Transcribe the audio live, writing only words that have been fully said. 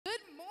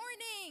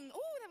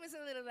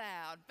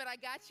loud, but I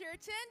got your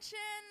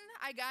attention.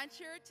 I got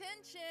your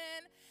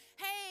attention.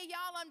 Hey,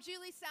 y'all, I'm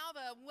Julie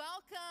Salva.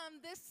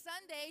 Welcome this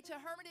Sunday to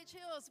Hermitage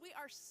Hills. We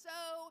are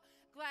so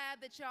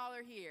glad that y'all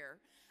are here.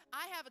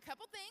 I have a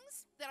couple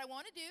things that I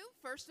want to do.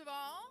 First of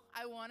all,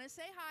 I want to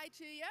say hi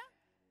to you.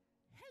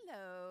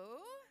 Hello.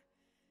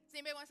 Does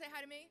anybody want to say hi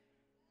to me?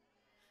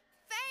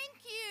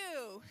 Thank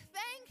you.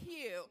 Thank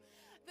you.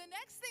 The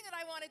next thing that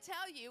I want to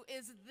tell you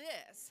is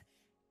this.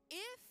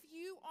 If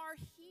you are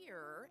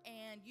here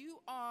and you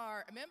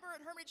are a member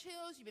at Hermitage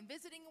Hills, you've been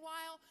visiting a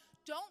while,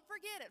 don't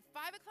forget at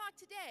 5 o'clock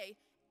today,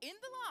 in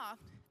the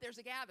loft,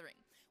 there's a gathering.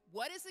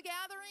 What is a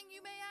gathering,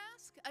 you may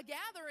ask? A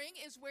gathering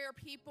is where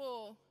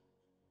people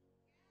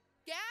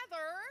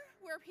gather,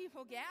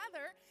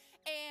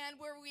 and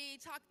where we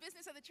talk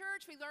business of the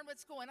church, we learn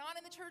what's going on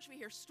in the church, we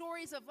hear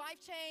stories of life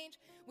change,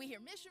 we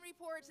hear mission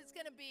reports. It's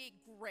going to be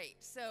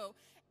great. So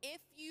if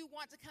you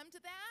want to come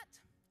to that,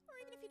 or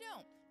even if you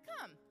don't,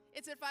 come.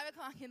 It's at 5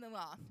 o'clock in the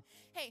loft.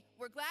 Hey,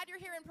 we're glad you're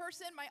here in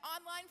person. My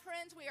online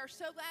friends, we are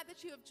so glad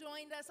that you have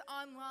joined us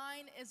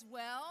online as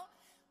well.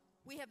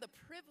 We have the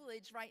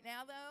privilege right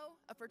now, though,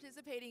 of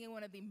participating in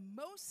one of the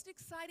most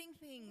exciting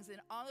things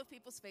in all of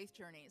people's faith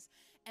journeys,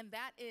 and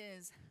that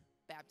is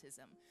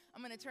baptism.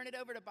 I'm going to turn it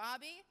over to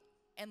Bobby,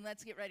 and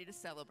let's get ready to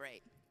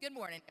celebrate. Good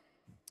morning.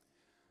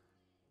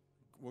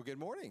 Well, good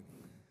morning.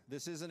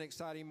 This is an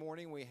exciting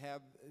morning. We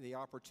have the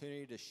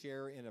opportunity to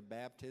share in a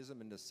baptism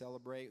and to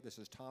celebrate. This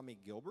is Tommy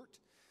Gilbert.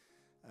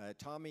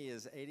 Tommy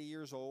is 80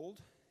 years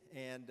old,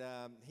 and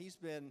he's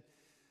been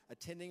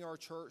attending our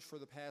church for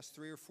the past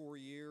 3 or 4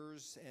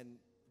 years, and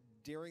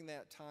during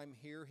that time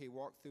here, he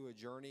walked through a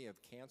journey of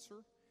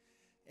cancer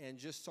and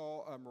just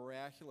saw a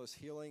miraculous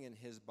healing in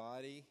his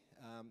body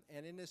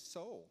and in his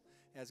soul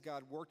as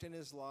God worked in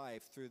his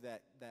life through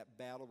that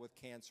battle with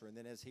cancer. And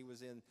then as he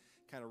was in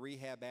kind of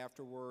rehab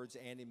afterwards,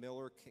 Andy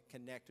Miller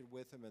connected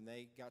with him, and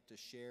they got to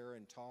share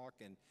and talk.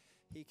 And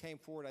he came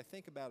forward, I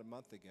think, about a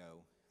month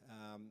ago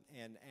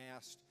and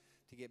asked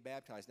to get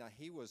baptized. Now,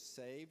 he was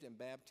saved and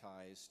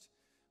baptized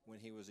when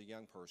he was a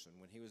young person,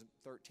 when he was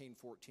 13,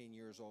 14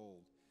 years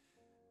old.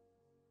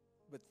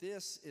 But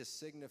this is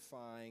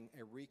signifying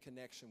a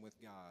reconnection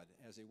with God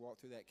as he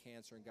walked through that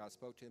cancer and God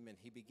spoke to him and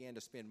he began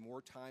to spend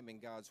more time in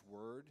God's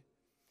Word.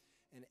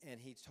 And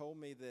he told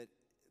me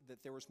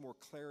that there was more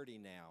clarity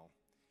now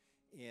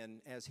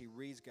as he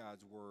reads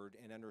God's Word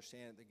and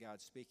understand that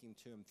God's speaking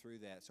to him through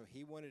that. So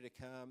he wanted to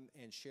come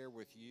and share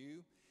with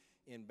you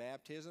in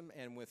baptism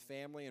and with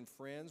family and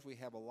friends. We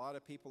have a lot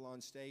of people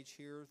on stage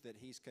here that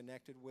he's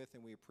connected with,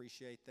 and we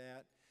appreciate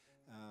that.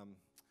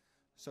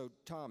 So,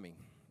 Tommy,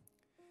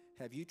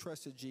 have you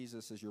trusted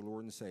Jesus as your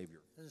Lord and Savior?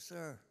 Yes,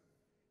 sir.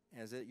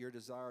 Is it your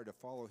desire to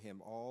follow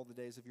him all the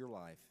days of your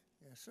life?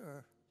 Yes,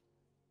 sir.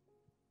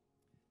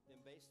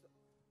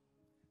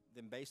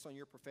 Then based on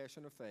your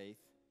profession of faith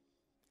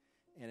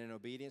and in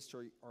obedience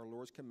to our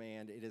Lord's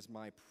command, it is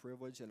my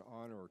privilege and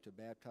honor to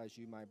baptize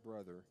you, my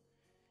brother,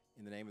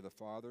 in the name of the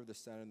Father, the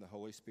Son, and the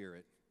Holy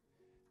Spirit,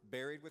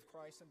 buried with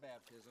Christ in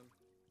baptism,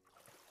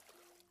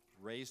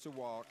 raised to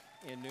walk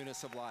in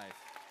newness of life.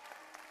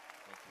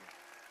 Thank you.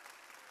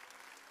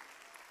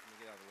 Let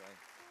me get out of the way.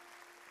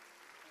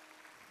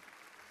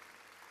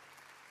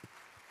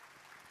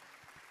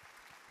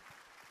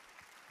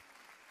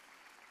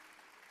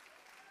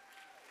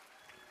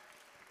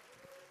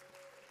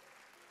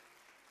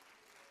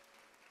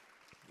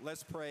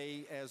 Let's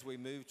pray as we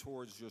move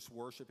towards just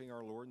worshiping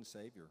our Lord and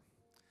Savior.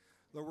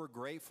 Lord, we're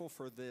grateful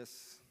for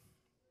this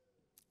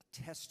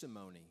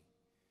testimony,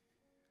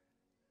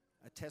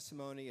 a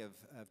testimony of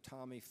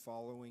Tommy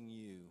following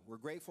you. We're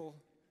grateful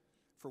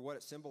for what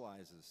it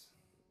symbolizes.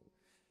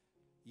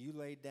 You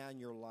laid down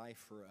your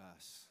life for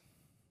us.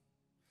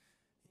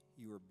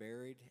 You were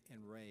buried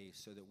and raised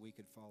so that we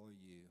could follow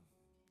you.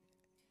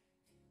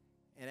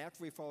 And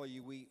after we follow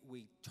you,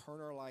 we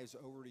turn our lives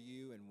over to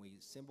you and we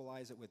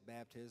symbolize it with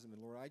baptism.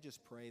 And Lord, I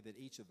just pray that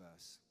each of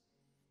us,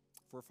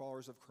 if we're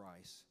followers of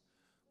Christ,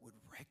 would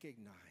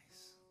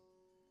recognize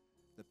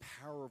the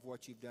power of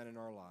what you've done in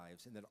our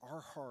lives and that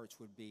our hearts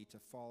would be to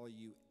follow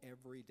you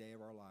every day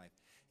of our life.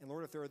 And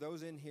Lord, if there are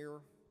those in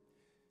here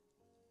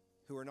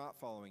who are not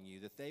following you,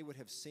 that they would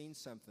have seen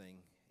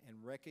something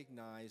and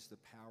recognize the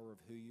power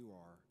of who you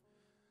are.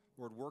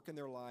 Lord, work in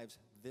their lives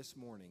this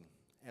morning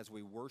as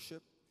we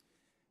worship,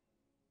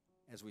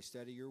 as we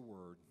study your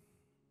word.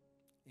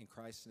 In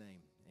Christ's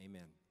name,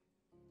 amen.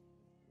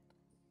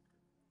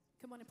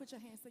 Come on and put your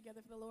hands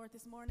together for the Lord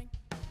this morning.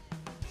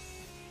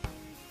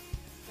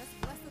 Let's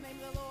bless the name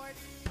of the Lord.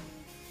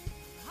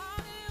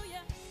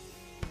 Hallelujah.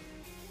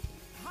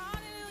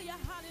 Hallelujah,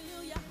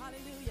 hallelujah,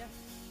 hallelujah.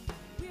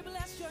 We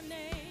bless your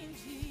name,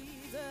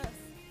 Jesus.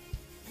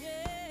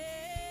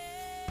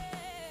 Yeah,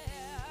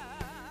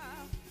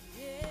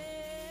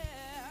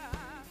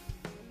 yeah.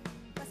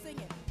 Let's sing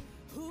it.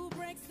 Who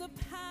breaks the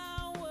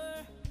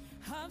power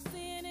of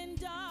sin and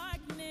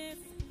darkness,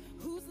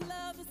 whose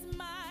love is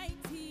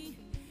mighty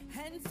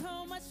and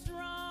so much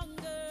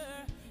stronger,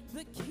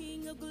 the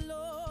King of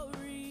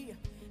glory,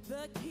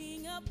 the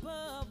King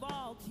above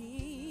all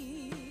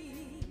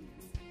kings.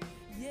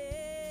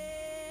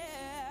 Yeah.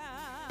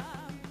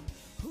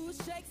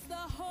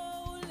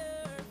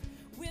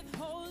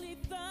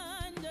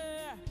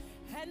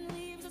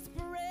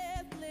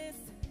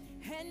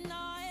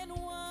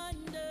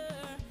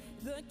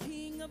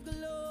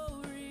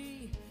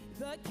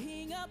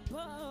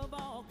 above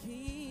all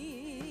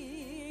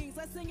kings.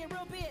 Let's sing it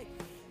real big.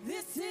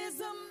 This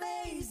is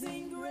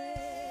amazing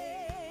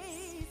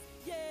grace.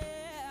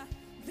 Yeah,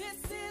 this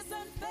is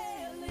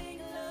unfailing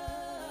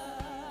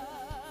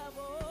love.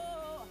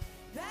 Oh,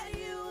 that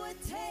you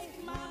would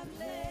take my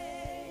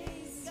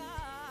place, God.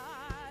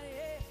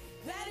 Yeah,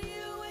 that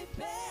you would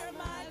bear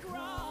my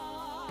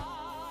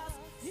cross.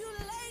 You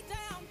laid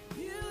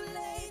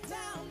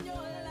down your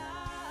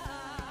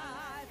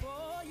life.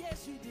 Oh,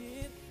 yes, you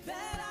did.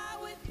 That I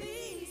would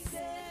be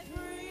set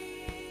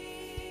free.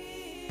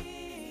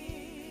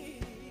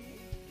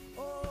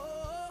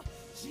 Oh,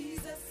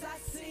 Jesus, I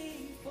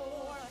sing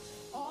for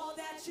all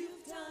that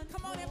you've done.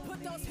 Come on and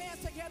put those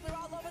hands together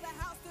all over the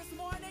house this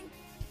morning.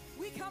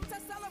 We come to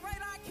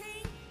celebrate our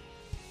King.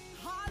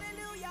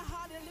 Hallelujah,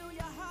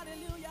 hallelujah,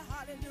 hallelujah,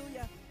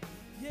 hallelujah.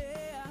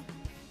 Yeah,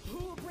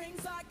 who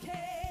brings our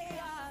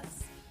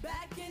chaos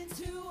back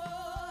into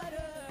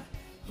order?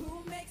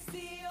 Who makes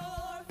the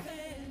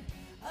orphan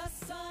a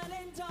son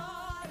and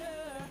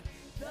daughter?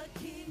 The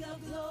King of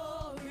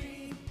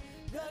glory,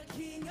 the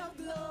King of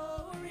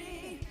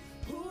glory,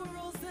 who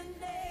rules the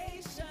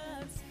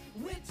nations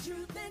with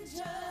truth and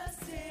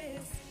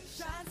justice,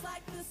 shines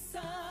like the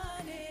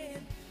sun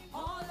in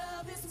all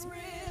of his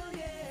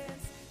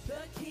brilliance.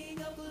 The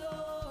King of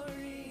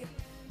glory,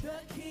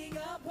 the King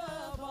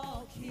above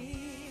all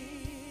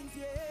kings.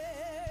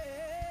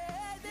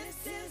 Yeah,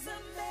 this is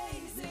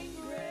amazing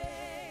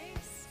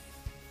grace.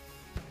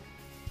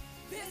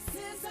 This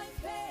is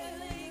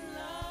unfailing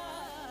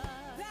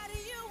love. That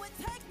you would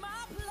take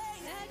my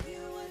place. That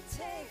you would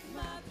take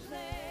my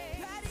place.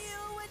 That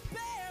you would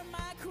bear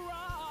my cross.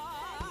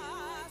 That you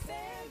would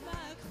bear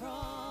my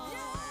cross.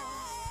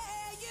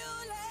 Yeah, you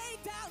laid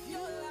down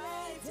your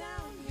life.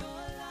 Down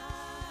your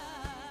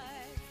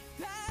life.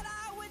 That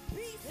I would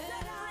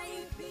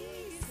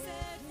be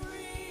set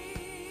free.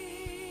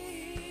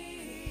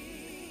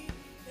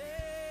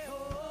 Yeah,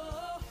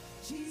 oh,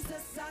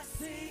 Jesus, I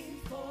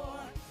sing for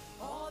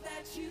all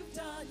that you've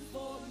done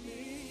for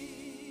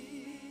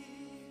me.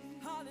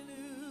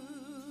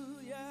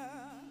 Hallelujah.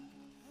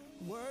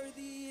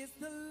 Worthy is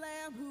the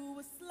Lamb who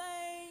was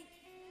slain.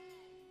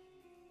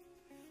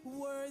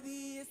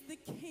 Worthy is the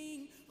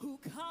King who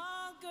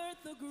conquered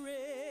the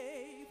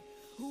grave.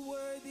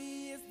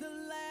 Worthy is the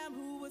Lamb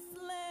who was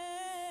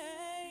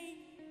slain.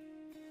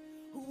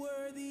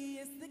 Worthy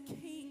is the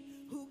King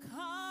who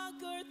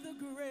conquered the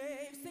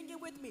grave. Sing it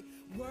with me.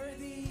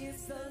 Worthy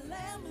is the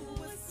Lamb who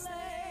was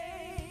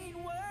slain.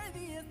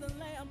 Worthy is the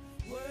Lamb.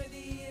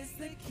 Worthy is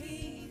the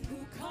King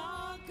who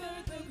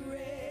conquered the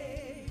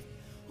grave.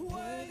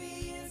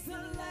 Worthy is the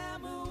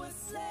Lamb who was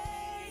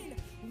slain.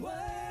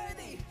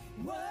 Worthy,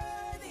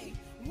 worthy,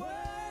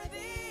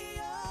 worthy.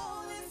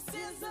 Oh, this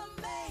is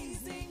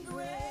amazing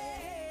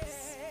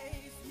grace.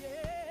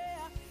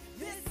 Yeah,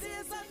 this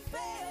is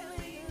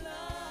unfailing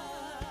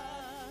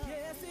love.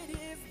 Yes, it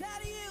is.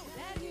 That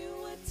you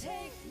would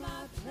take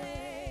my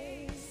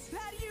place.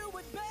 That you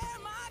would bear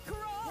my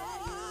cross.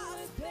 That you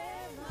would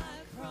bear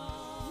my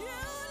cross. You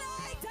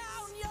laid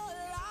down your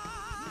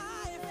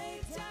life. You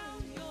laid down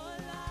your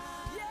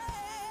life.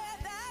 Yeah,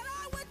 that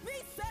I would be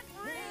set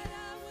free. That I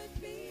would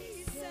be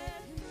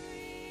set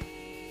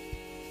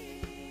free.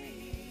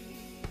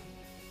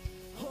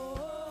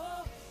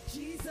 Oh,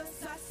 Jesus,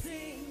 I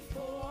sing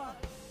for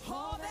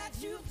all that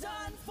you've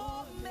done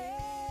for me.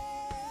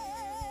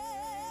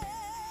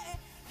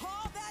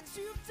 All that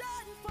you've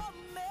done for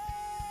me,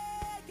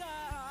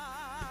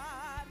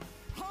 God.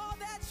 All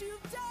that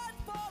you've done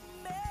for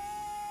me.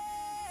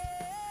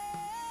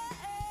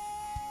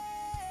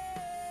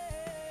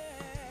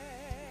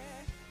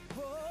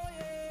 Oh,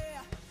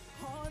 yeah.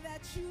 All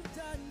that you've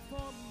done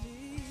for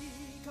me.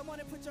 Come on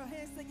and put your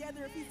hands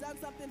together if he's done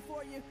something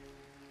for you.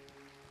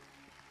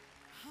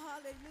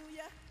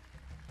 Hallelujah.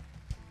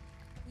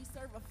 We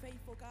serve a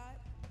faithful God.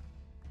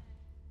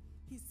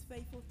 He's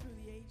faithful through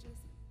the ages.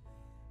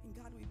 And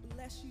God, we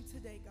bless you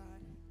today,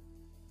 God.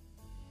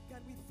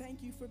 God, we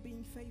thank you for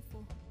being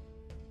faithful.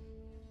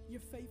 You're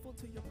faithful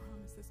to your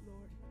promises,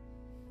 Lord.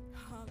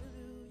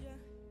 Hallelujah.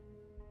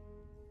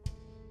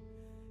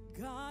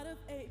 God of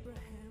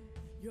Abraham,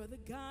 you're the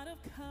God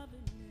of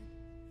covenant,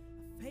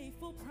 of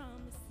faithful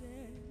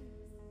promises.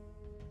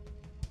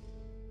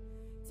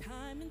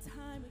 Time and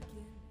time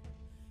again,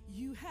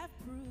 you have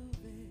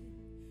proven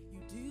you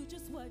do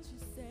just what you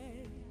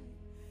say.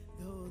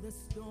 Though the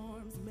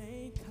storms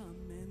may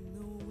come and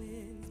the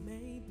winds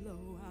may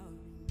blow, I'll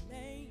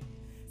remain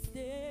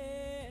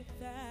steadfast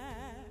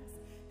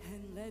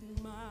and let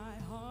my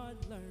heart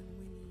learn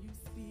when you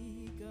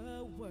speak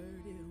a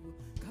word, it will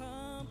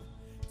come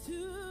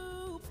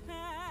to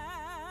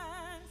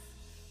pass.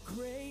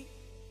 Great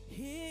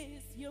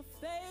is your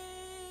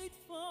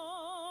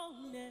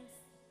faithfulness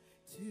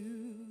to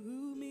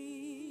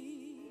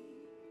me.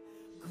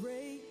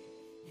 Great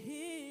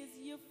is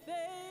your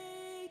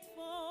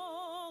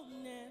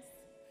faithfulness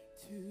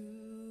to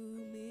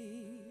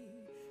me.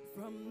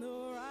 From the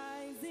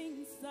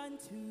rising sun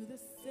to the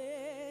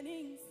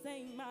setting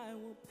same, I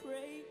will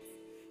praise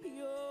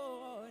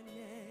your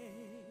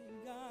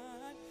name,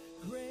 God.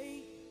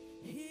 Great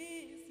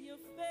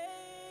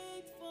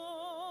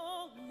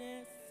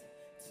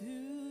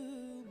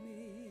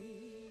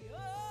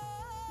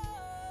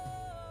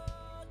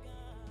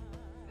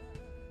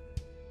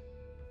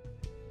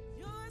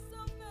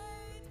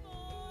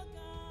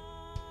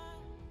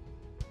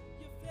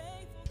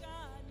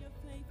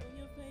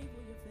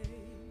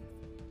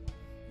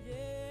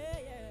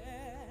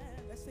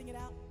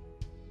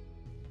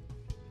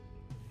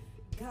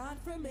God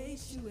from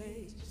age to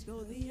age,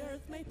 though the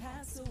earth may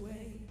pass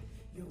away,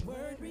 your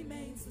word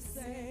remains the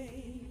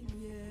same.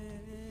 Yeah.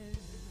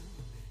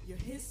 Your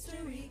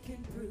history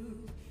can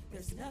prove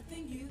there's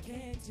nothing you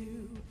can't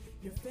do.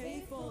 You're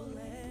faithful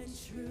and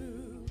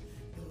true.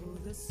 Though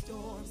the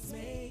storms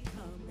may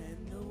come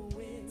and the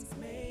winds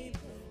may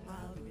blow,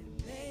 I'll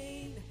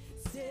remain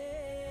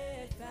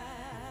steadfast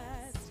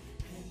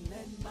and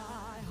let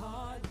my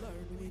heart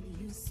learn when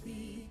you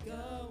speak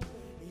a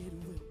word, it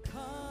will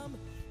come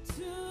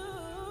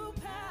to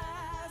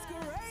pass.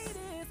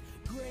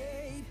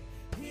 Great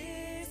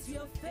is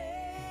your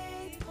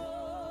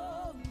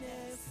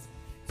faithfulness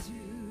to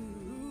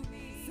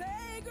me.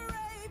 Say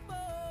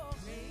grateful.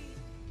 Great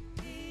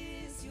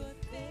is your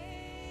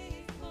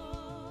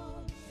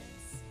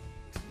faithfulness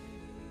to me.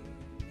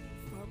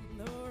 From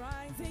the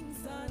rising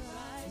sun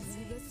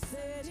to the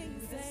setting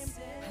same,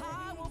 I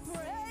will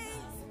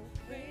praise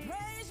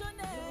your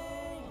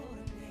name.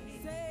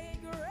 Say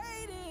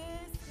great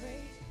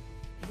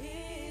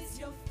is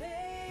your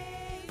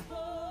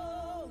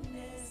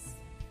faithfulness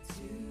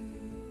to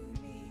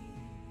me.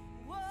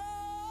 Whoa,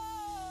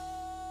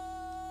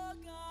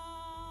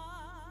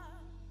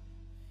 God,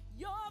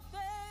 your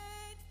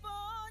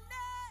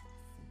faithfulness,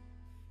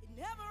 it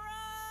never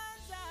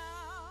runs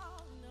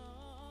out. No,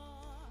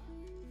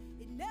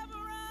 it never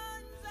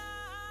runs out.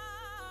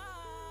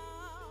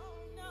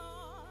 No.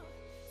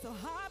 So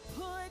I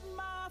put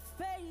my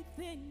faith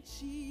in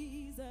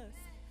Jesus,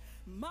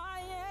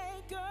 my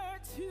anchor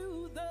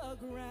to the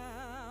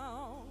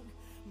ground,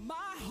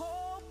 my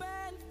hope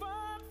and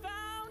firm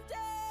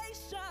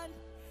foundation.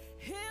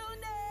 He'll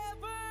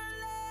never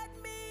let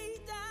me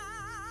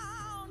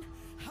down.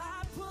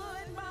 I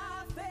put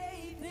my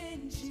faith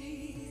in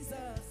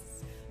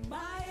Jesus,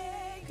 my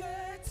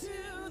anchor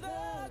to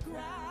the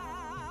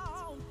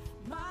ground,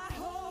 my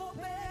hope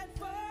and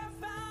firm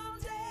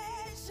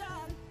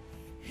foundation.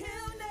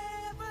 He'll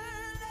never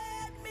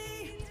let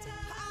me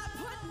down. I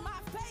put my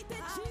faith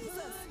in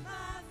Jesus.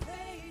 My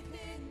faith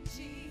in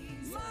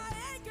Jesus. My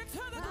anchor to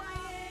the ground. My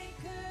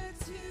anchor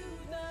to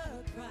the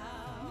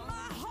ground.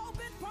 My hope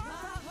and firm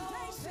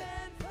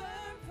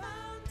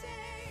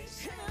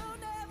foundation. He'll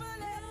never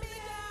let me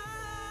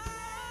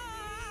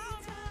down.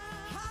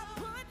 I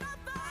put my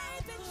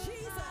faith in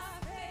Jesus.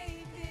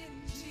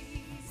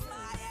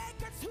 My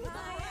anchor to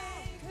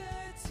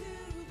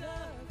the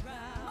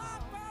ground. My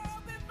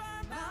hope and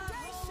firm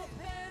foundation.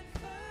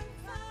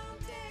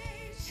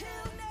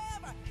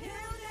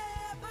 He'll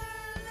never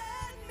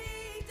let me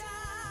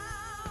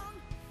down.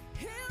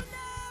 He'll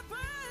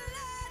never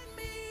let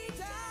me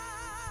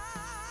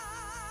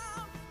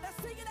down. Let's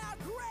sing it out.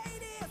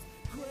 Great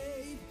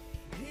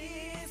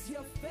is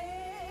your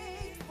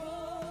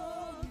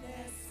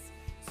faithfulness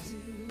to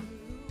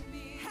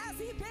me. Has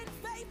he been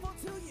faithful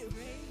to you?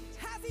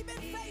 Has he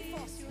been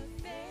faithful?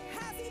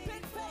 Has he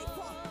been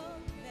faithful?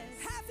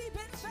 Has he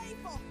been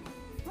faithful?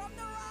 From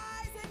the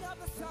rising of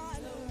the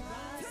sun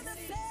to the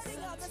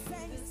setting of the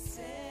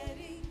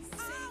same, I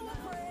will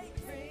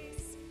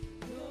praise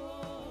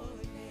your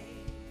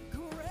name.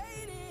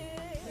 Great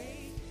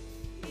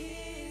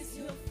is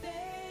your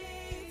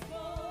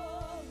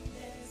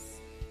faithfulness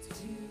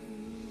to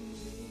me.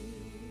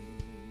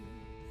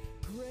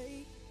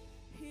 Great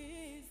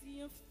is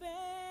your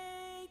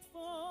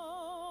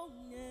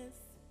faithfulness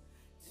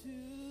to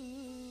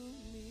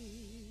me.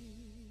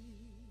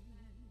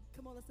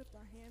 Come on, let's lift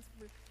our hands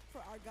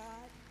for our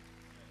God,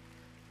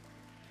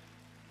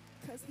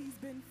 because he's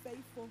been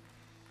faithful.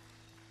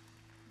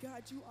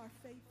 God, you are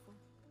faithful.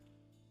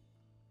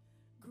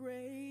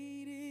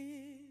 Great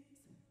is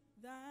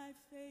thy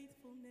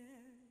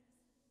faithfulness.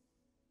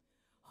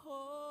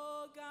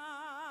 Oh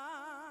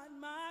God,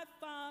 my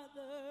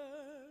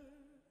Father,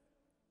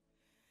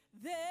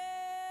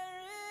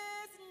 there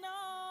is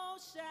no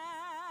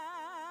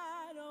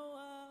shadow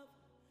of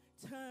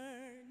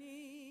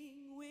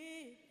turning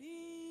with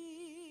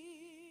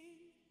thee.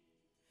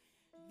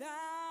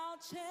 Thou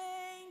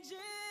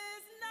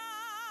changes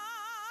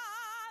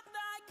not,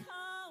 thy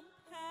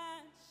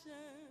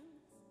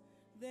compassions,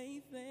 they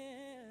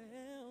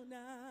fail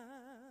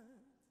not.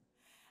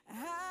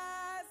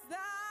 As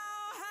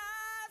thou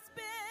hast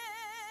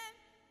been,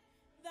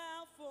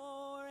 thou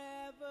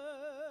forever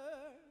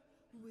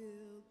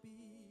will be.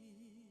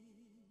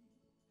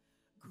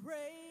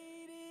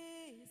 Great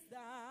is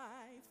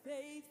thy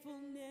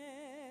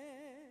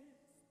faithfulness.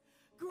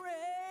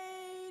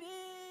 Great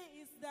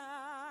is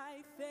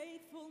thy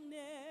faithfulness.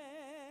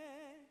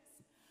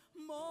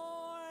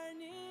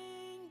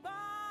 Morning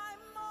by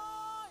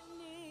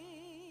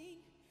morning,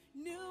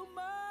 new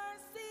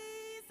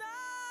mercies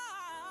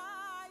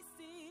I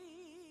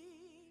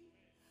see.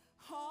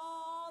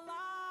 All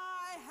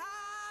I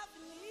have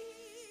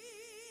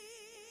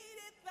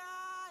needed,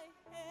 thy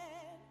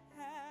hand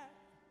hath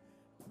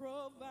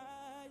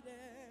provided.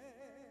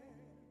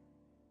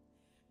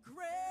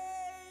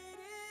 Great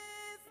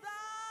is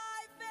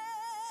thy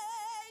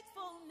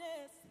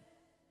faithfulness.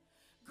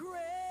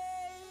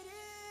 Great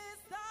is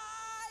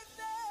thy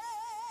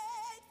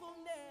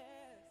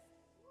faithfulness.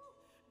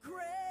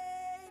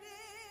 Great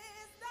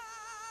is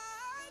thy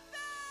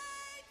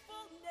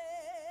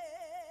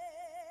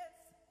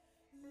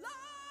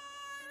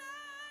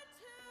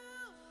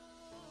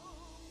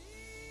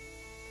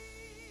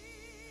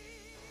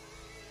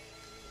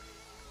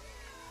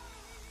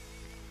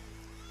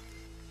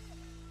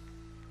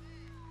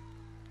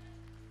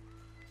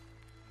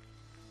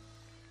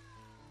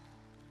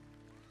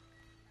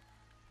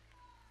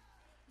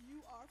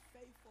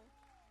faithful.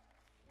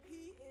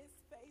 He is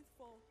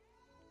faithful.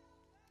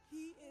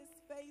 He is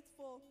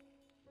faithful.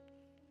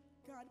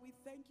 God, we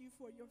thank you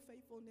for your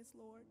faithfulness,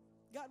 Lord.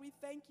 God, we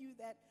thank you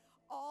that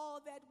all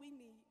that we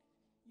need,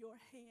 your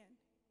hand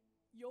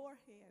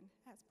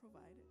has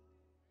provided.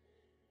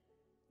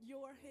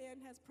 Your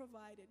hand has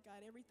provided,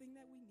 God, everything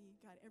that we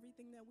need, God,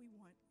 everything that we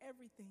want,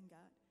 everything,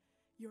 God,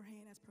 your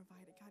hand has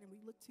provided, God, and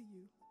we look to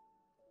you.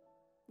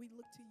 We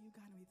look to you,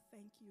 God, and we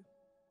thank you,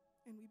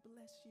 and we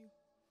bless you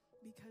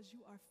because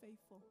you are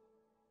faithful.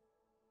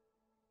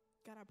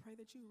 God, I pray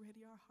that you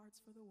ready our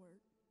hearts for the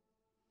word.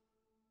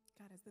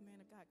 God, as the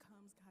man of God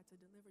comes, God, to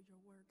deliver your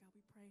word, God,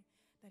 we pray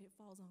that it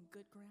falls on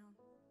good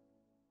ground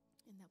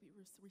and that we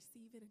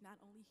receive it and not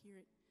only hear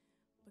it,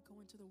 but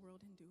go into the world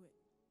and do it.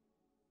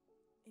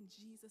 In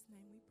Jesus'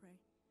 name we pray.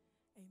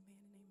 Amen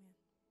and amen.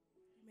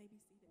 You may be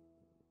seated.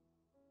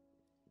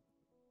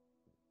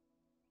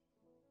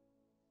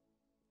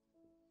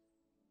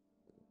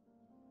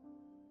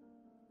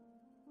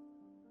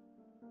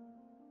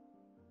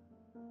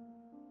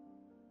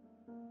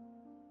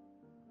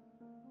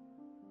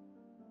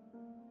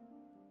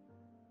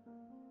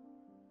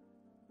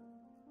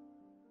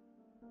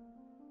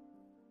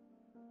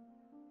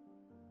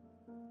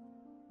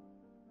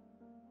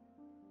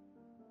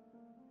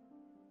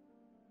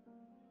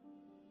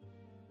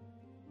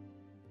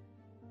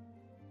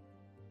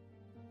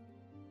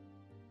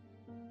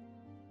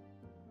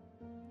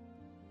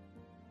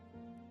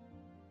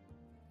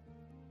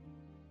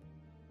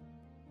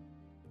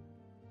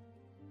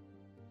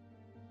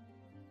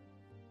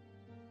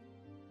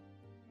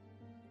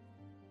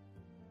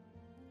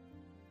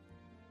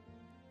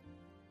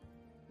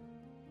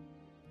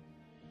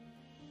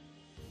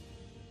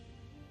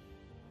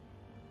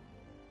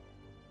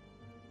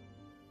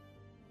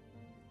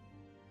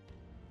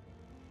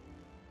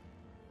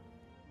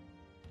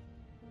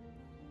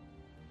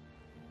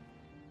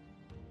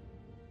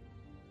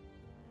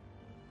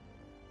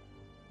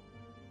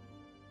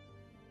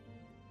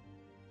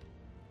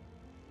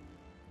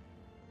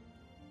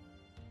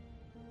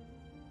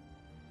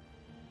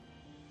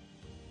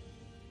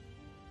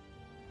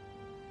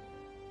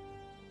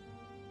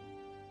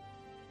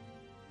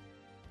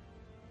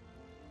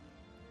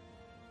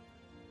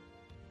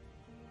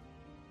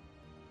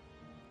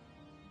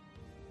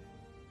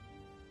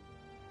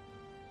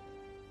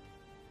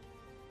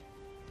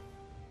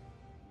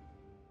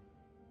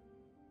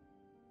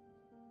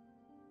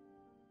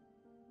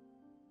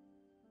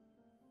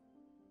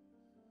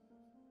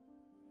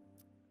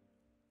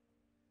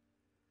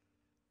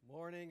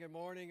 Morning, good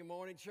morning, good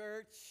morning,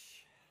 church.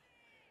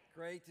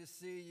 Great to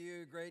see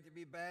you. Great to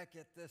be back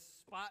at this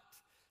spot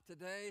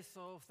today.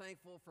 So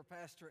thankful for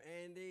Pastor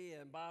Andy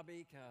and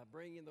Bobby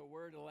bringing the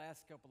word the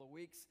last couple of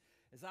weeks.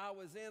 As I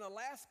was in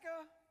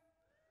Alaska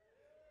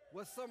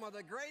with some of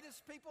the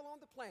greatest people on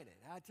the planet.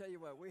 I tell you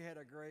what, we had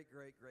a great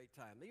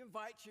time. They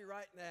invite you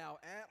right now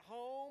at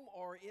home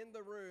or in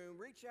the room,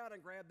 reach out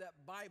and grab that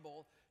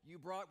Bible you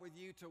brought with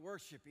you to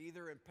worship,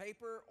 either in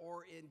paper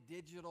or in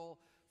digital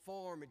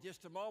form. In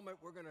just a moment,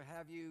 we're going to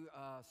have you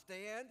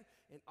stand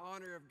in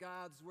honor of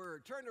God's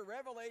word. Turn to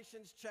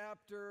Revelations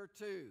chapter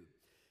 2.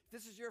 If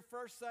this is your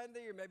first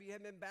Sunday, or maybe you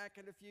haven't been back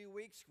in a few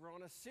weeks, we're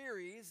on a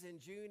series in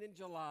June and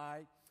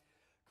July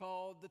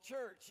called The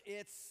Church,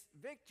 Its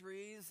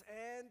Victories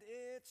and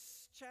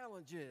Its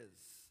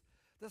Challenges.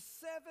 The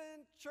 7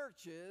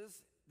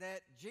 churches that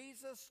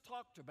Jesus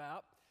talked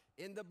about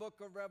in the book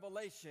of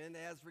Revelation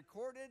as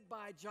recorded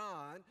by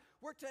John.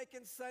 We're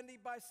taking Sunday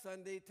by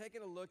Sunday,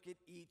 taking a look at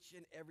each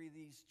and every of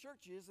these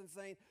churches and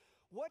saying,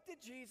 what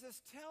did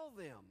Jesus tell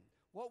them?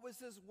 What was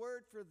his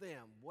word for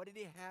them? What did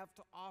he have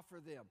to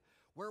offer them?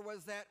 Where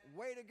was that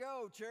way to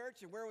go,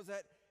 church? And where was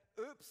that,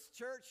 oops,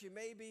 church, you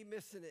may be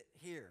missing it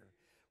here.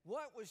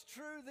 What was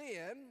true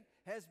then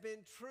has been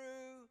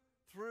true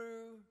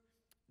through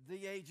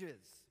the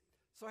ages.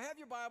 So have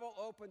your Bible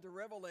open to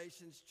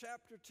Revelations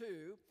chapter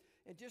 2.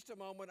 In just a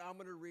moment, I'm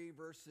going to read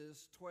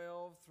verses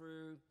 12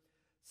 through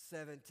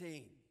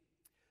 17.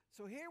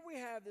 So here we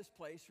have this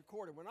place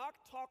recorded. We're not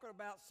talking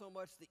about so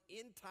much the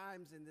end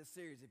times in this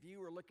series. If you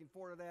were looking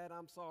forward to that,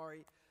 I'm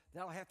sorry.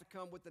 That'll have to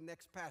come with the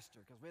next pastor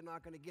because we're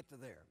not going to get to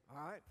there,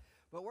 all right?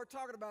 But we're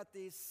talking about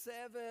these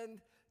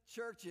 7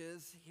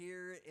 churches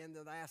here in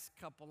the last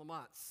couple of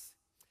months,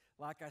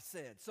 like I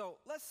said. So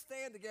let's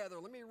stand together.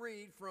 Let me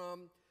read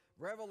from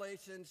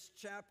Revelations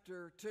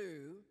chapter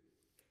 2.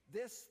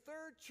 This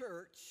third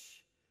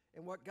church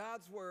and what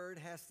God's word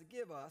has to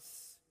give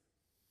us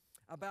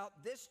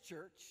about this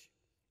church,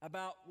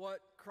 about what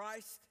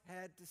Christ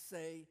had to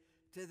say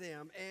to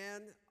them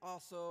and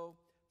also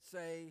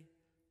say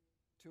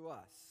to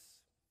us.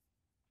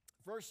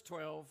 Verse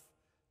 12,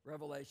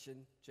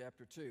 Revelation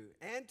chapter 2.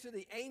 And to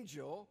the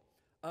angel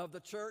of the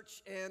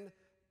church in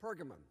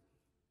Pergamum,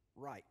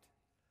 write,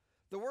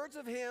 the words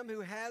of him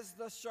who has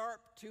the sharp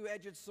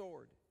two-edged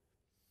sword.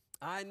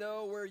 I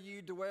know where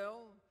you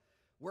dwell,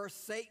 where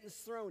Satan's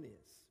throne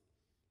is.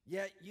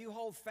 Yet you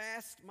hold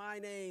fast my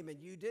name, and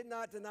you did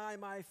not deny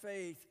my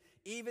faith,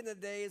 even the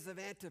days of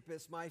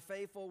Antipas, my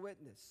faithful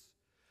witness,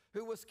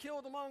 who was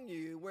killed among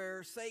you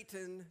where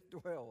Satan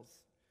dwells.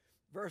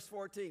 Verse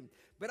 14,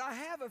 but I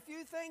have a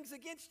few things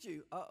against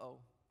you. Uh-oh.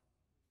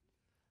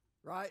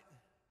 Right?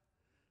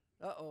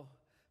 Uh-oh.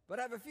 But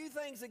I have a few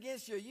things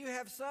against you. You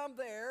have some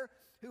there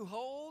who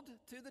hold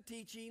to the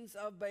teachings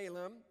of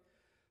Balaam,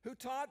 who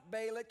taught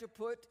Balak to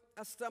put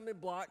a stumbling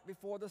block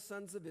before the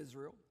sons of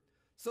Israel,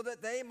 so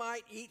that they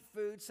might eat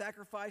food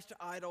sacrificed to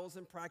idols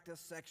and practice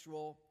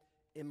sexual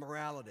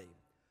immorality.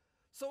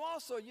 So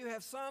also you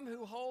have some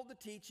who hold the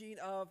teaching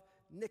of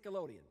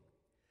Nicolaitans.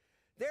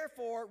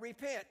 Therefore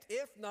repent,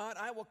 if not,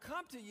 I will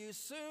come to you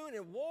soon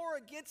and war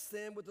against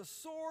them with the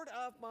sword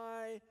of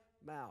my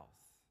mouth.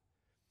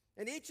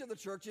 In each of the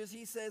churches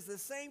he says the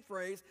same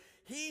phrase,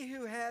 he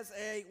who has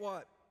a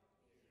what?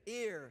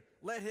 Ear,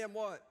 let him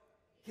what?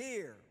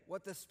 Hear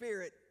what the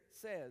Spirit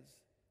says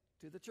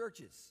to the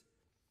churches.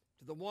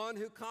 To the one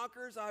who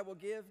conquers I will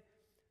give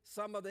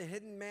some of the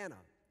hidden manna,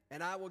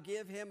 and I will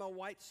give him a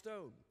white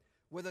stone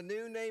with a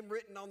new name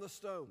written on the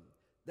stone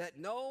that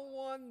no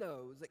one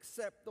knows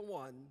except the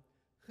one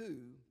who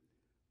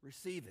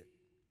receive it.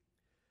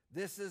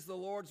 This is the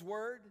Lord's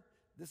word.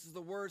 This is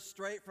the word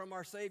straight from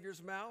our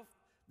Savior's mouth.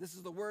 This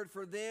is the word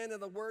for then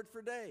and the word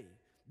for day.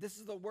 This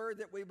is the word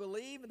that we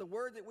believe and the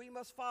word that we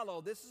must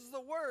follow. This is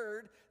the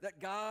word that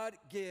God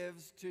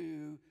gives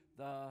to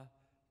the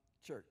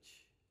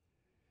church.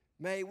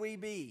 May we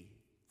be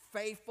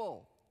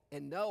faithful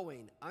in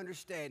knowing,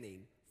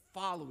 understanding,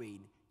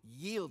 following,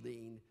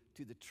 yielding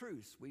to the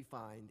truths we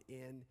find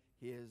in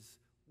his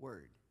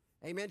word.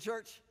 Amen,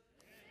 church?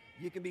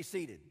 Amen. You can be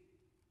seated.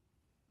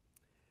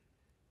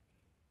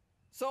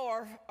 So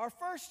our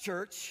first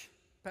church,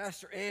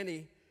 Pastor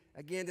Andy,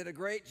 again, did a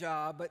great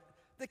job, but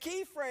the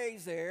key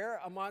phrase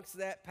there amongst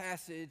that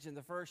passage in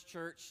the first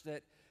church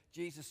that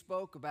Jesus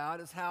spoke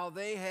about is how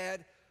they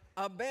had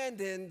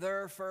abandoned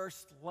their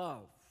first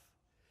love.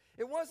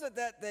 It wasn't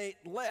that they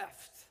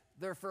left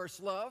their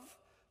first love,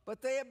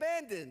 but they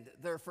abandoned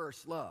their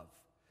first love.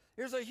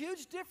 There's a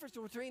huge difference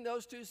between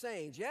those two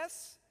sayings,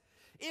 yes?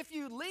 If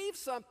you leave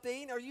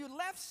something or you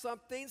left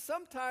something,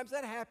 sometimes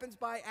that happens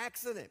by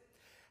accident.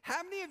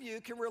 How many of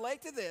you can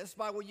relate to this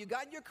by when you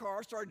got in your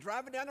car, started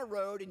driving down the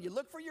road, and you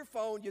looked for your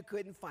phone, you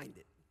couldn't find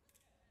it?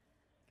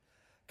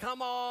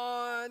 Come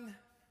on.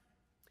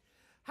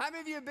 How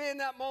many of you have been in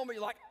that moment,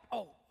 you're like,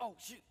 oh,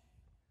 shoot,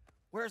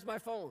 where's my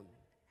phone?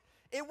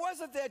 It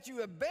wasn't that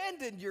you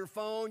abandoned your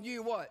phone,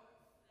 you what?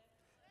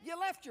 You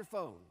left your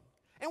phone.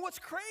 And what's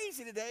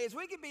crazy today is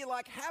we could be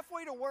like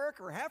halfway to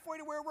work or halfway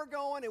to where we're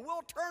going, and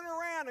we'll turn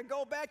around and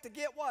go back to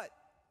get what?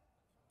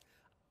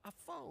 A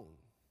phone.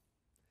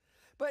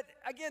 But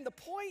again, the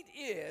point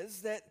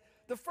is that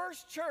the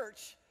first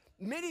church,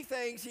 many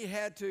things he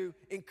had to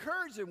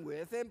encourage them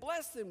with and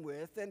bless them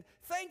with and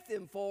thank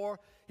them for.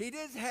 He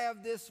did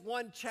have this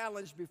one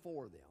challenge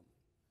before them,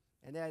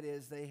 and that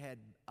is they had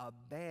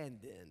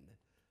abandoned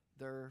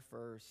their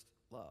first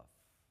love.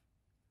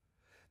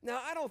 Now,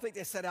 I don't think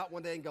they set out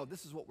one day and go,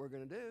 this is what we're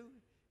going to do.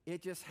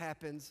 It just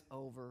happens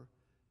over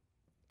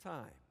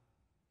time.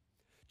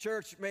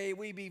 Church, may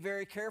we be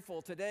very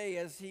careful today,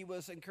 as he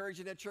was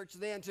encouraging the church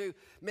then, to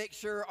make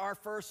sure our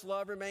first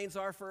love remains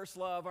our first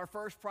love. Our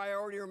first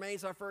priority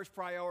remains our first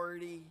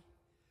priority.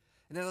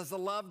 And that is to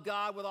love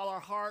God with all our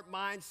heart,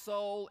 mind,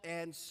 soul,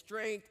 and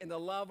strength, and to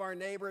love our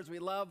neighbors. We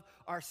love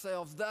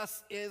ourselves.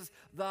 Thus is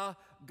the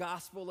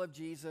gospel of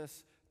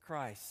Jesus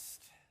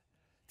Christ.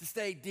 To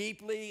stay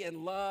deeply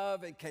in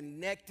love and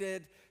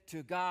connected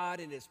to God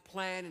and his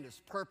plan and his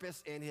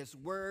purpose and his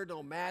word,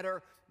 no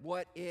matter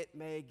what it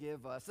may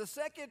give us. The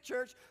second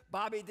church,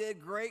 Bobby did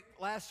great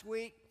last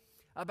week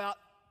about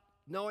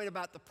knowing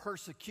about the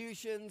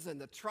persecutions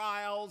and the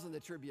trials and the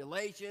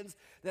tribulations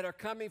that are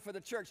coming for the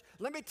church.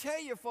 Let me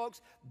tell you,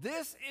 folks,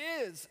 this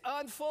is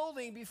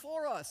unfolding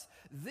before us.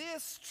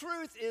 This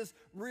truth is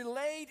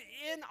relayed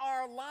in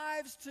our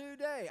lives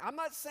today. I'm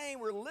not saying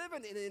we're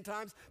living in end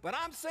times, but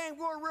I'm saying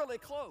we're really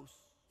close.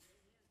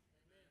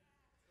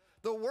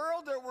 The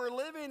world that we're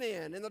living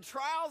in and the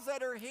trials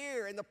that are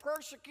here and the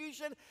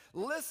persecution,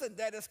 listen,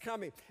 that is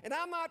coming. And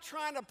I'm not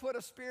trying to put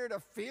a spirit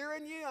of fear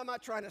in you. I'm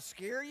not trying to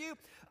scare you.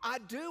 I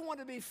do want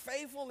to be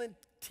faithful in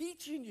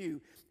teaching you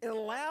and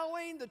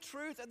allowing the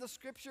truth of the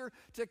scripture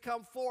to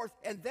come forth.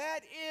 And that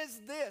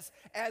is this: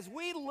 as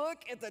we look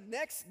at the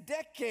next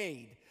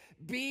decade,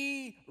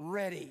 be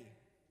ready.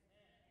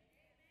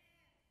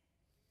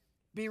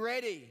 Be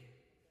ready.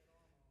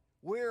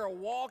 We're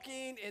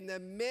walking in the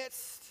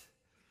midst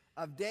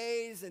of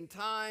days and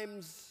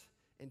times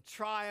and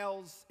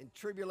trials and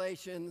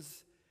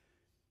tribulations,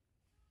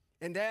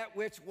 and that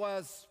which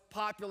was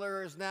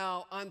popular is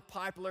now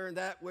unpopular, and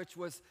that which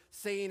was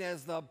seen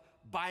as the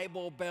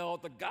Bible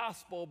Belt, the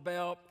Gospel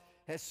Belt,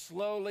 has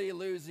slowly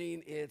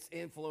losing its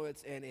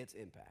influence and its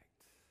impact.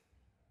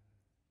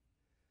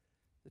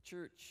 The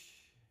church,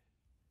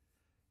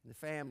 the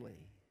family,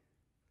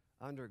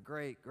 under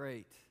great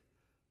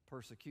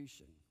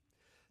persecution.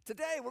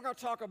 Today we're going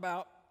to talk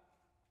about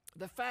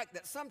the fact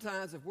that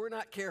sometimes if we're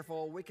not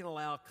careful, we can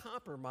allow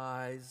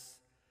compromise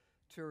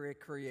to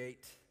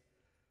create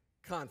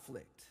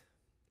conflict.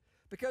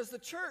 Because the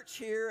church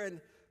here in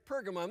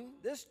Pergamum,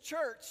 this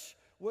church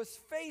was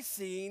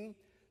facing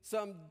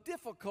some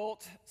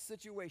difficult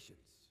situations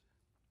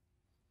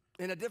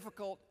in a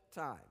difficult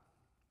time.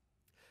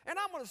 And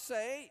I'm going to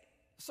say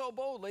so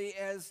boldly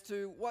as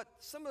to what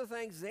some of the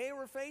things they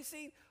were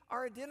facing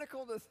are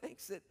identical to the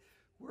things that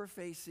we're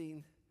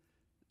facing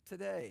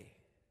today.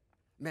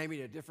 Maybe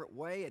in a different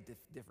way, a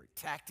different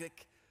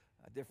tactic,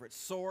 a different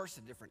source,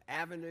 a different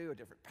avenue, a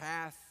different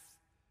path.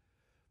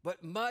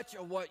 But much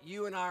of what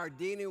you and I are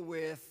dealing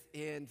with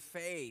in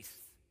faith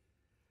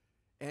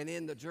and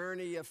in the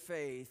journey of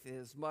faith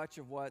is much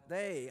of what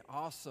they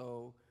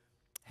also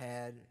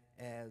had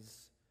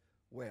as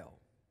well.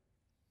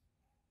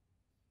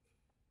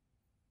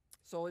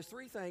 So there's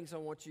three things I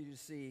want you to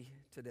see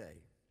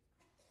today.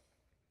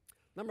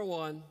 Number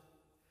one,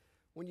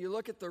 when you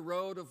look at the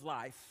road of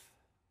life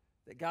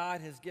that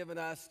God has given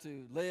us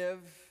to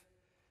live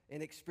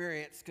and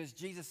experience, because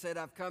Jesus said,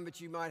 I've come that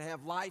you might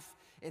have life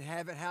and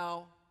have it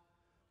how?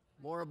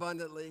 More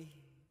abundantly.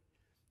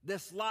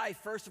 This life,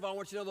 first of all, I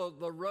want you to know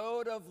the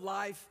road of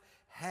life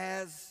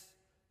has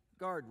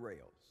guardrails.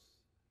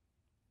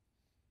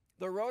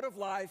 The road of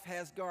life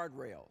has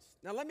guardrails.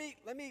 Now let me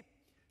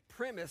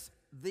premise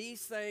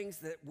these things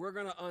that we're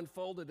going to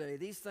unfold today,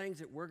 these things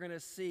that we're going to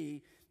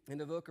see in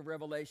the book of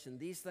Revelation,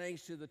 these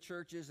things to the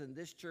churches and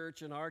this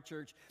church and our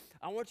church.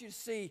 I want you to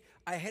see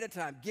ahead of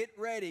time, get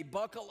ready,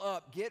 buckle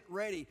up, get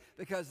ready,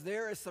 because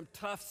there is some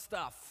tough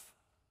stuff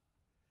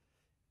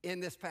in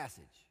this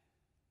passage.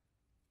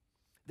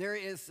 There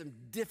is some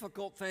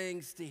difficult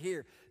things to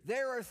hear.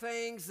 There are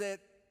things that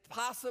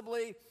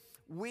possibly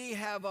we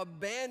have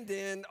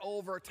abandoned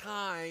over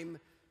time,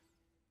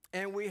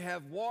 and we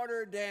have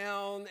watered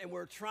down, and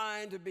we're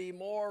trying to be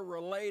more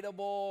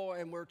relatable,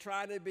 and we're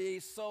trying to be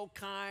so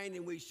kind,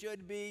 and we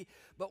should be,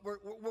 but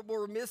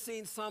we're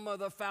missing some of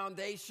the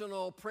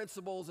foundational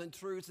principles and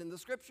truths in the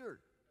Scripture.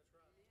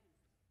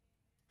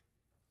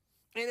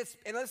 And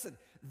listen,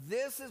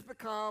 this has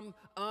become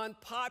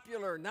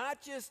unpopular,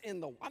 not just I'm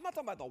not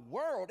talking about the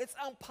world, it's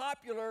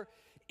unpopular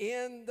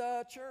in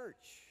the church.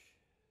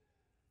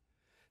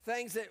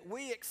 Things that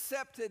we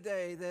accept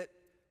today that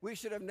we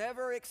should have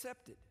never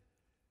accepted.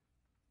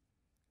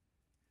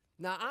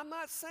 Now, I'm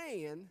not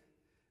saying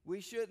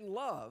we shouldn't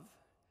love.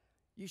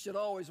 You should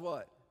always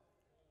what?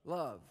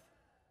 Love.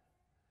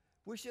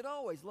 We should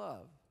always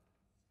love.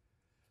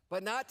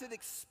 But not to the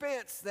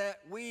expense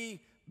that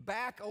we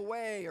back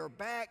away or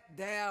back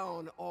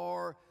down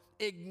or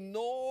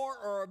ignore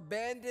or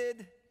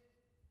abandon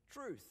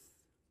truth.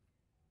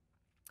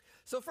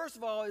 So first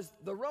of all, is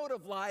the road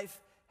of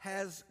life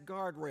has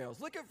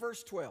guardrails. Look at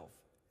verse 12.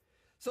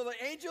 So the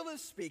angel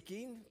is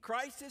speaking,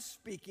 Christ is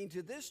speaking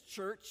to this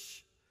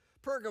church,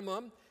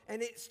 Pergamum,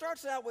 and it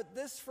starts out with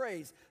this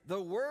phrase, the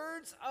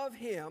words of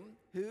him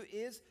who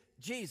is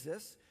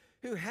Jesus,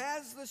 who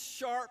has the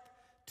sharp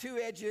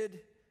two-edged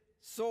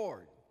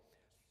sword.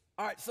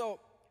 All right,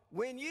 so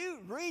when you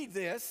read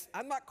this,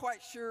 I'm not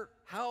quite sure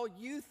how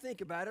you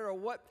think about it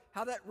or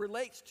how that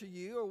relates to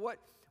you or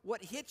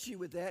what hits you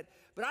with that.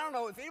 But I don't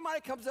know, if anybody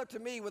comes up to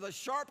me with a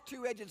sharp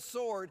two-edged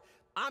sword,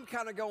 I'm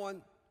kind of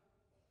going,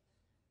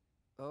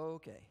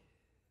 okay.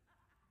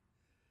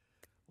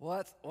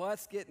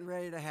 What's getting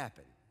ready to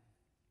happen?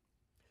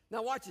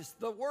 Now watch this.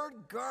 The word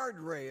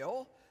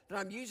guardrail that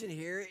I'm using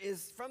here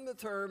is from the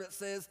term that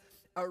says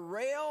a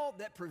rail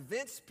that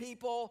prevents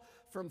people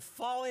from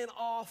falling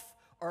off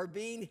or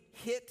being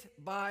hit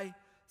by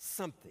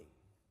something.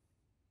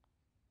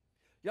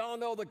 Y'all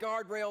know the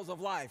guardrails of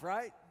life,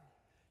 right?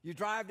 You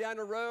drive down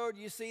the road,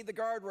 you see the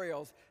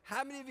guardrails.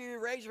 How many of you,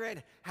 raise your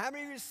hand, how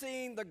many of you have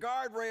seen the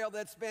guardrail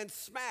that's been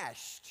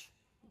smashed?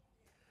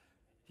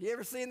 You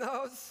ever seen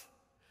those?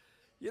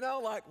 You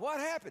know, like, what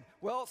happened?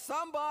 Well,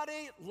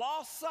 somebody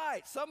lost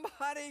sight.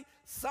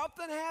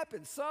 Something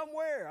happened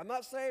somewhere. I'm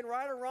not saying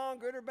right or wrong,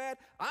 good or bad.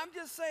 I'm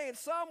just saying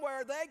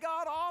somewhere they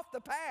got off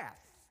the path.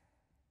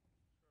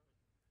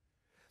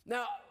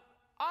 Now,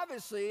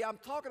 obviously, I'm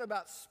talking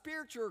about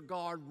spiritual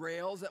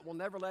guardrails that will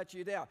never let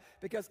you down,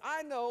 because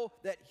I know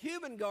that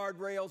human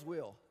guardrails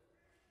will.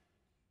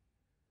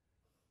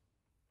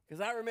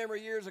 Because I remember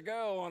years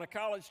ago on a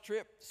college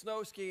trip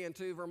snow skiing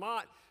to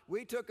Vermont,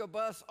 we took a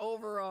bus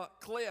over a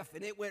cliff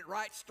and it went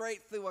right straight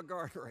through a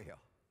guardrail.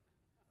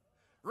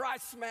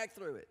 Right smack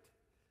through it.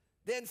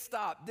 Didn't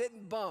stop,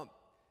 didn't bump,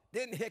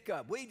 didn't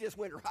hiccup. We just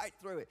went right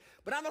through it.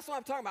 But that's what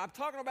I'm talking about. I'm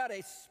talking about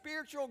a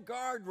spiritual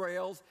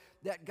guardrails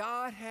that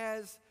God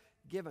has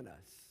given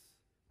us.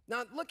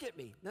 Now look at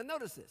me. Now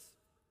notice this.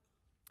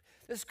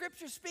 The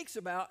scripture speaks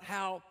about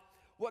how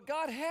what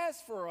God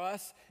has for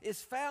us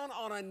is found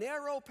on a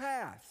narrow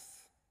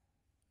path.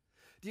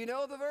 Do you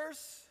know the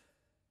verse?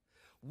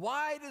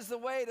 Wide is the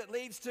way that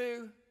leads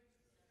to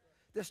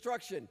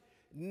destruction.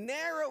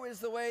 Narrow is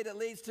the way that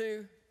leads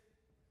to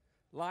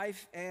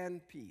life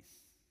and peace.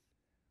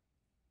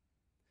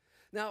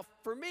 Now,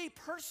 for me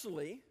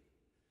personally,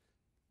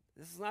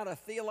 this is not a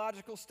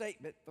theological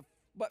statement,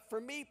 but for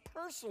me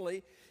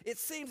personally, it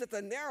seems that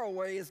the narrow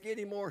way is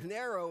getting more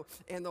narrow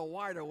and the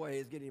wider way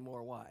is getting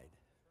more wide.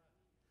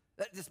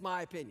 That's just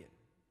my opinion.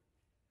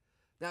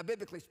 Now,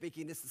 biblically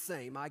speaking, it's the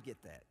same. I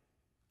get that.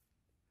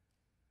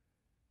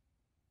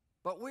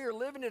 But we are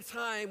living in a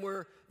time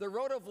where the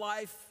road of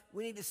life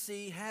we need to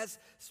see has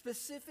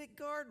specific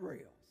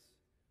guardrails.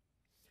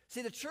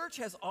 See, the church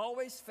has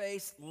always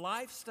faced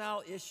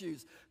lifestyle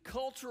issues,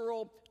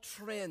 cultural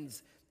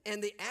trends,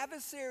 and the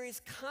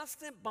adversary's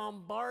constant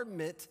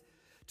bombardment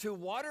to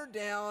water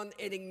down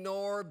and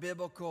ignore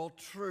biblical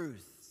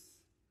truth.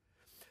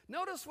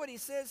 Notice what he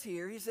says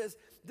here. He says,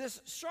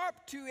 this sharp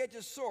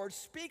two-edged sword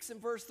speaks in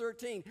verse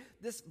 13.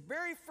 This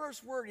very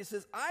first word, he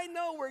says, I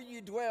know where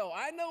you dwell.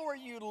 I know where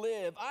you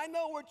live. I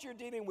know what you're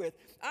dealing with.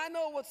 I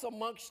know what's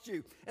amongst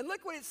you. And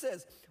look what it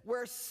says,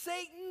 where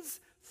Satan's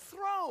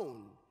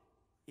throne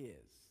is.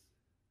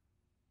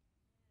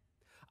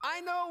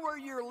 I know where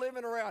you're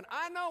living around.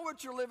 I know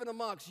what you're living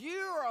amongst. You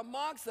are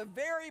amongst the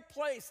very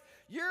place.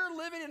 You're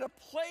living in a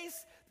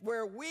place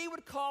where we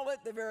would call it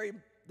the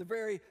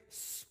very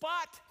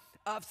spot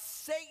of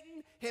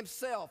Satan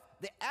himself,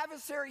 the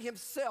adversary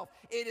himself.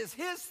 It is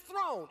his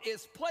throne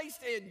is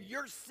placed in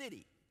your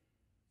city.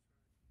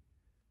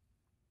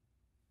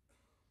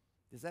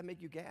 Does that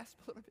make you gasp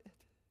a little bit?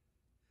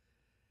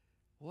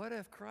 What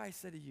if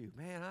Christ said to you,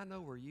 man, I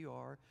know where you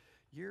are.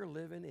 You're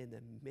living in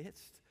the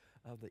midst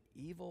of the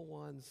evil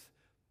one's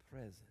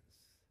presence.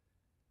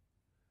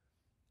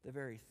 The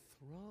very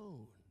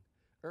throne,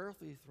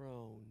 earthly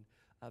throne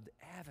of the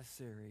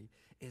adversary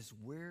is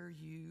where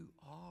you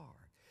are.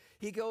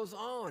 He goes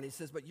on, he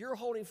says, but you're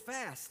holding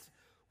fast.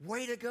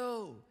 Way to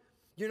go.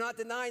 You're not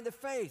denying the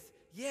faith.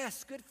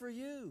 Yes, good for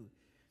you.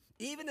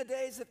 Even the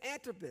days of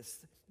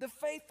Antipas, the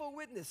faithful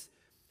witness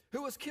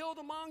who was killed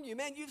among you.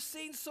 Man, you've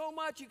seen so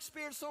much, you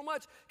experienced so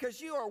much because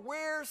you are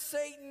where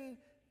Satan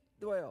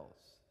dwells.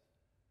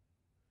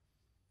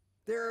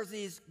 There are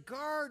these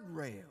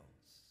guardrails,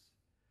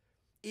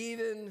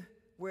 even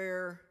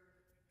where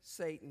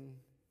Satan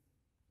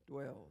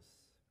dwells.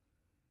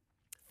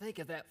 Think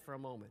of that for a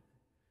moment.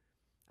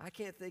 I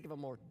can't think of a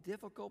more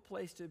difficult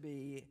place to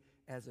be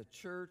as a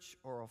church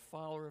or a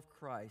follower of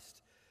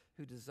Christ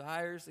who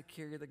desires to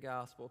carry the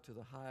gospel to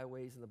the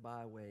highways and the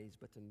byways,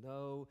 but to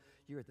know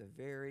you're at the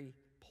very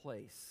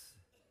place,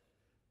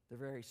 the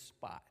very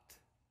spot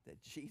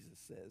that Jesus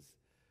says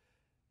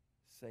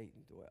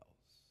Satan dwells.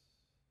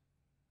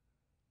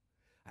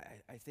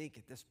 I think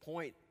at this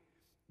point,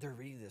 they're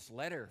reading this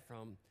letter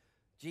from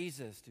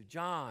Jesus to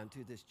John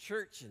to this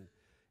church, and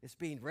it's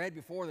being read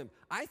before them.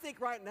 I think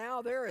right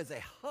now there is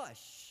a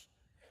hush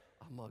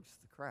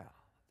amongst the crowd.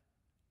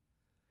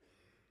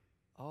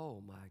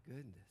 Oh, my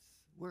goodness.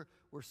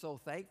 We're so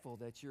thankful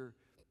that you're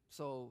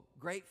so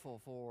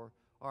grateful for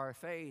our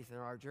faith and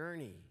our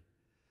journey.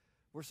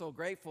 We're so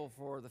grateful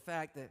for the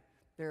fact that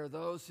there are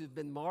those who've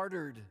been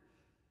martyred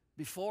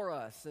before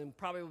us and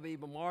probably will be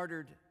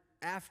martyred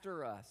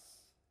after us.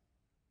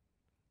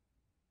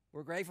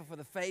 We're grateful for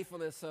the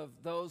faithfulness of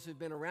those who've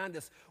been around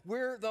us.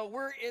 We're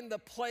in the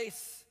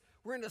place,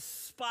 we're in the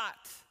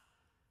spot.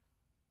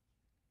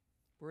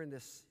 We're in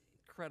this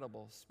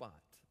incredible spot.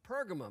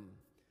 Pergamum,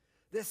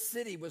 this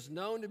city was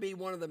known to be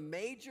one of the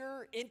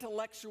major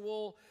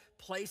intellectual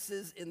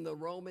places in the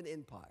Roman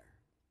Empire.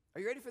 Are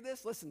you ready for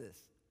this? Listen to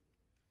this.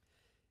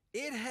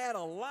 It had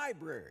a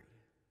library.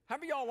 How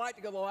many of y'all like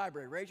to go to the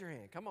library? Raise your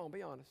hand. Come on,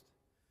 be honest.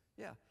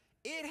 Yeah.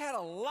 It had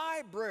a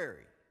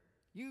library.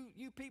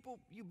 You people,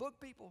 you book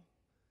people.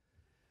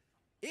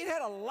 It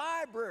had a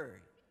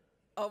library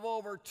of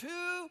over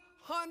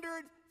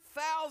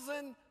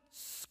 200,000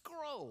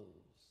 scrolls.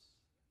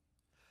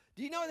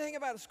 Do you know anything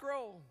about a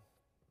scroll?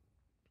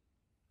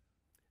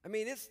 I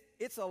mean,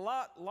 it's a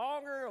lot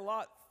longer, a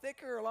lot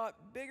thicker, a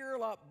lot bigger, a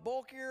lot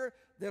bulkier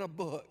than a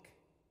book.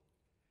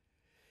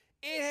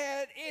 It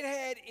had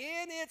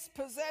in its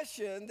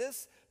possession,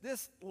 this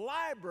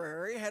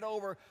library had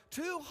over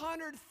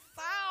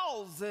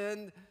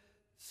 200,000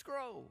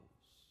 scrolls.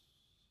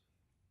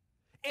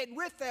 And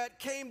with that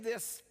came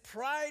this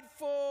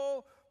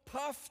prideful,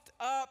 puffed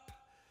up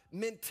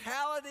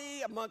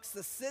mentality amongst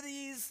the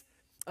citizens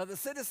of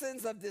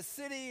this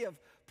city of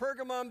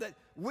Pergamum that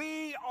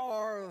we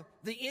are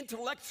the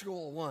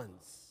intellectual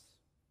ones.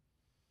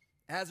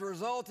 As a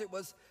result, it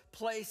was a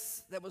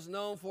place that was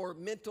known for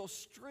mental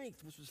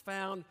strength, which was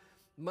found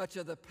much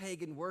of the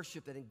pagan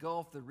worship that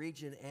engulfed the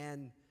region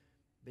and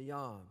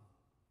beyond.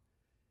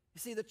 You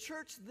see, the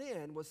church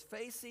then was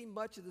facing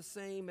much of the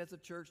same as the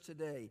church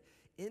today,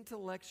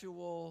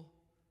 intellectual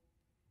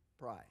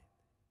pride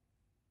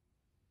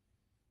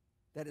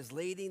that is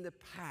leading the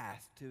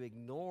path to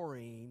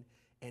ignoring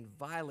and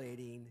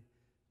violating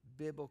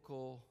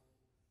biblical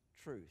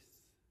truth.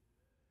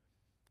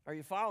 Are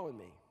you following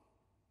me?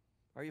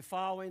 Are you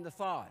following the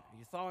thought? Are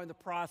you following the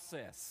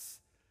process?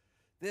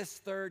 This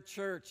third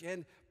church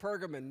in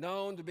Pergamum,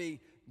 known to be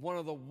one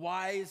of the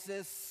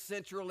wisest,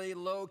 centrally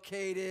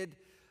located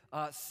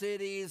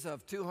cities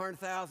of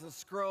 200,000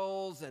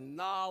 scrolls and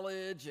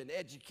knowledge and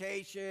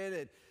education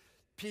and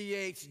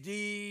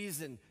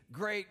PhDs and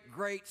great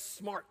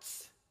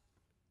smarts.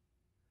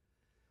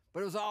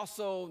 But it was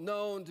also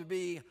known to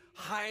be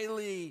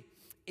highly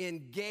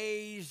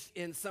engaged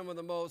in some of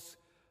the most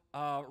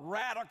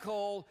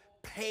radical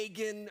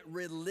pagan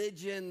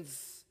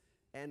religions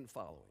and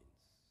followings.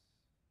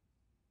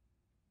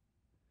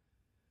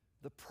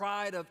 The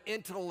pride of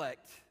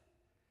intellect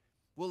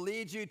will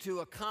lead you to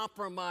a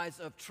compromise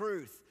of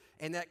truth,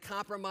 and that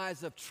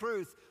compromise of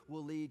truth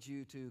will lead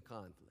you to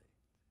conflict.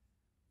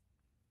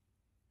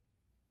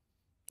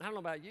 I don't know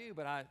about you,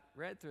 but I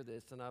read through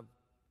this and I've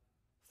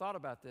thought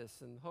about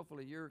this, and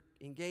hopefully you're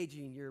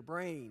engaging your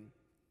brain.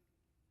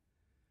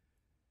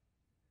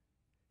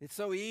 It's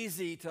so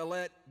easy to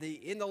let the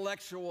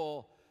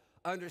intellectual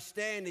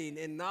understanding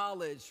and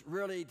knowledge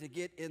really to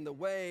get in the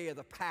way of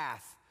the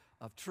path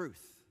of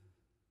truth.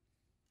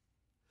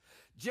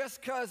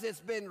 Just because it's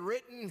been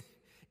written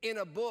in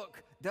a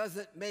book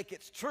doesn't make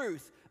it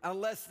truth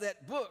unless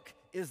that book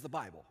is the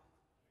Bible.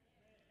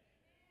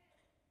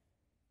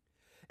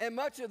 And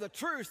much of the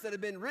truths that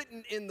have been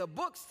written in the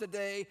books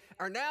today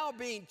are now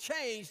being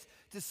changed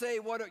to say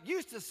what it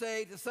used to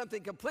say to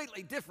something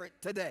completely different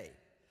today.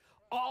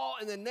 All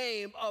in the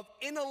name of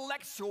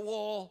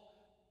intellectual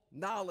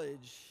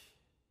knowledge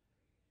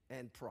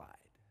and pride.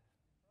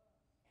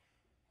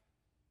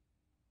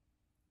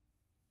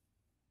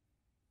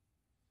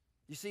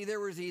 You see,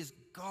 there was these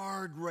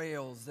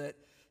guardrails that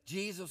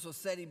Jesus was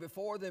setting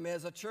before them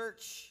as a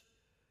church.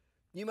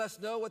 You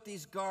must know what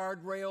these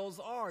guardrails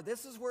are.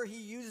 This is where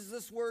he uses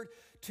this word,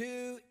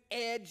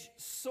 two-edged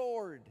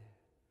sword.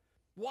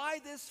 Why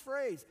this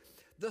phrase?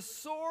 The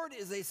sword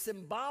is a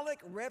symbolic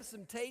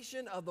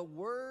representation of the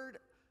Word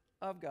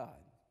of God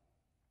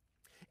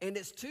and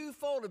its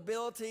twofold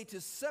ability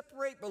to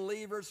separate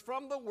believers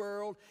from the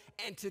world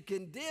and to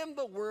condemn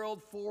the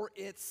world for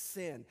its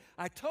sin.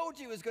 I told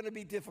you it was going to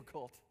be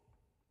difficult.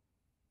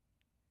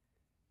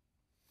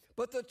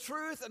 But the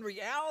truth and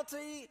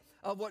reality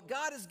of what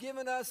God has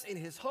given us in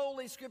His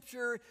Holy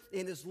Scripture,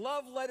 in His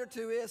love letter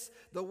to us,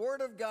 the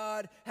Word of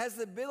God, has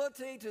the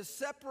ability to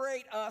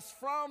separate us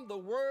from the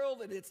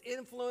world and its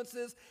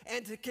influences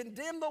and to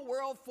condemn the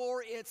world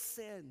for its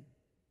sin.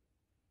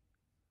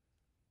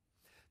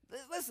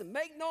 Listen,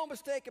 make no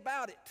mistake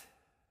about it.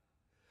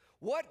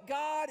 What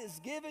God has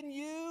given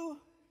you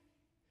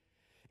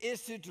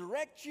is to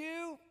direct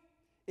you,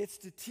 it's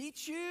to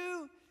teach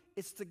you,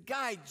 it's to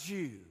guide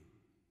you.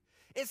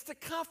 It's to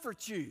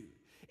comfort you.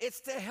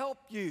 It's to help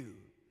you.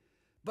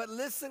 But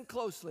listen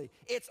closely.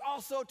 It's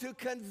also to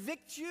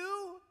convict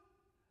you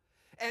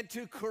and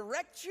to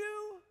correct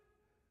you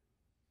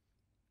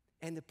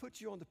and to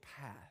put you on the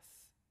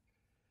path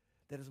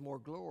that is more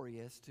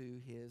glorious to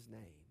His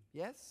name.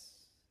 Yes?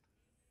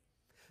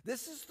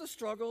 This is the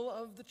struggle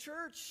of the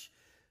church.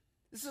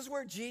 This is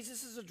where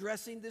Jesus is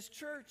addressing this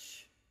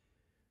church.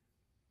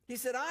 He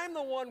said, I'm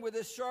the one with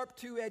this sharp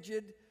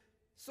two-edged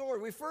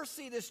sword. We first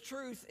see this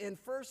truth in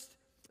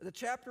the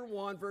chapter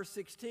 1, verse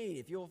 16.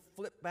 If you'll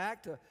flip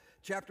back to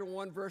chapter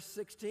 1, verse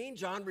 16,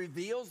 John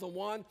reveals the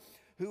one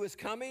who is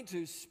coming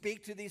to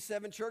speak to these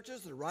 7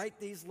 churches, to write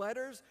these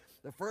letters.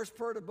 The first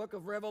part of the book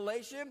of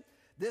Revelation,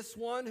 this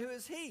one, who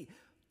is he?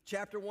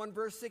 Chapter 1,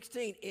 verse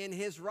 16. In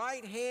his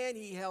right hand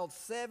he held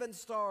 7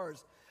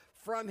 stars.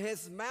 From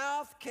his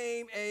mouth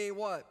came a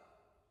what?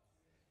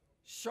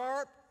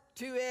 Sharp,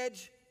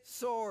 two-edged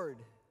sword.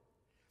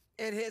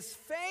 And his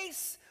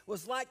face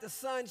was like the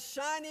sun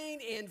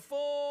shining in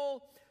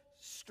full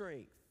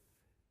strength.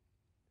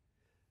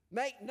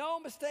 Make no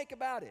mistake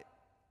about it.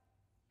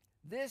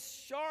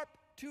 This sharp,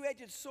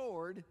 two-edged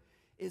sword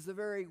is the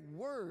very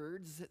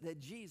words that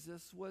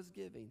Jesus was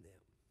giving them.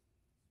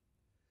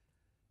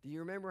 Do you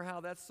remember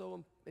how that's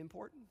so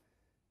important?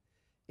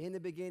 In the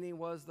beginning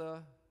was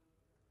the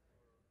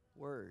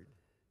Word,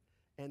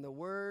 and the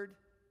Word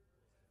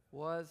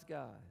was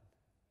God.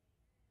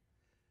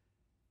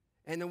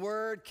 And the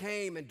Word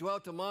came and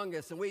dwelt among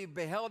us, and we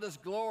beheld His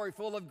glory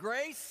full of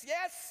grace,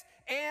 yes,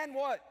 and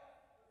what?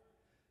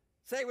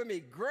 Say it with me,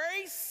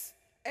 grace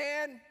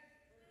and,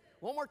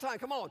 one more time,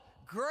 come on,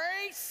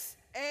 grace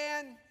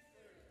and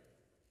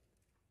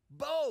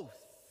both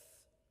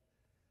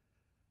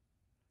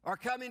are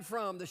coming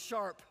from the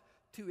sharp,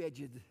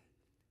 two-edged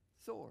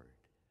sword.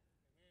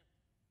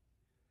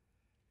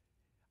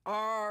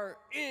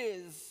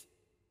 Is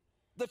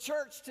the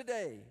church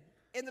today,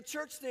 in the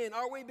church then,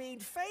 are we being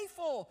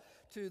faithful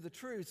to the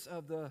truths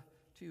of the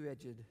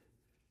two-edged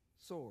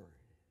sword?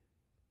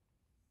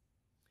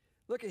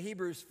 Look at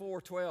Hebrews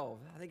 4:12.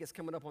 I think it's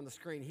coming up on the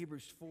screen.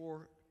 Hebrews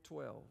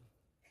 4:12.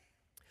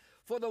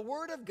 For the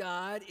word of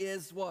God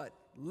is what?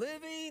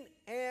 Living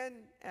and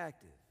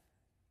active.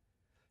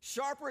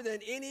 Sharper than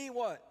any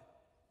what?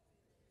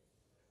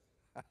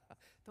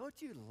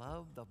 Don't you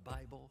love the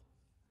Bible?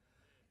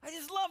 I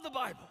just love the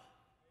Bible.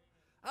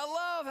 I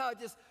love how it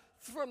just,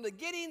 from the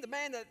beginning, the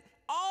man that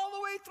all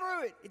the way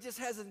through it, it just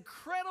has an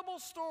incredible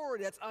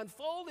story that's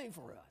unfolding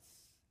for us.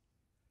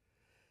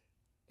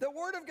 The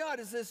Word of God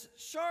is this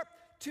sharp,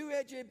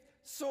 two-edged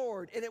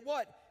sword, and it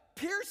what?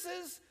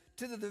 Pierces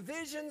to the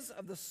divisions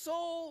of the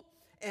soul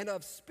and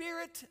of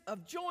spirit,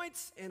 of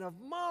joints and of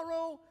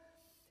marrow,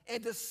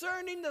 and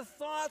discerning the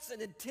thoughts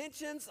and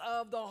intentions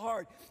of the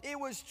heart. It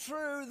was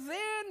true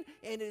then,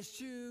 and it's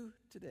true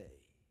today.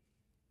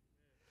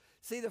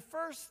 See,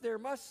 there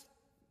must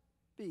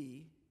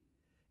be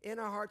in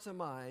our hearts and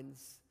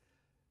minds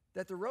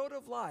that the road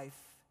of life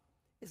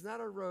is not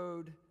a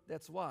road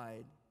that's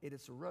wide, it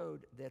is a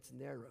road that's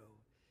narrow.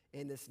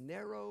 And this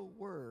narrow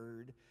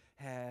word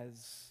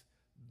has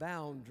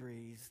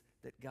boundaries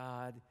that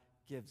God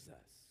gives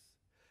us.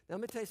 Now,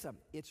 let me tell you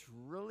something. It's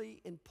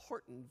really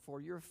important for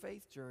your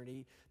faith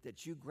journey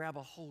that you grab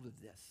a hold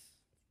of this.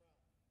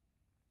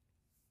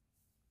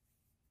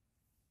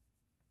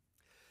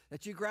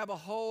 That you grab a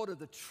hold of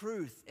the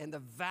truth and the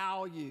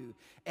value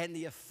and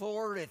the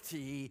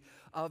authority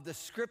of the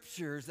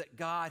scriptures that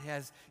God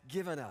has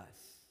given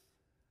us.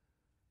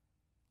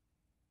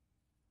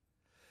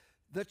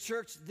 The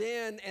church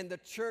then and the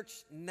church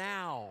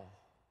now.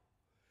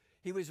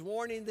 He was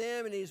warning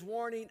them and he's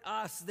warning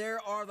us. There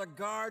are the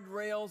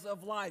guardrails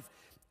of life.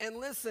 And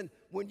listen,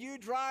 when you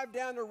drive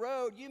down the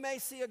road, you may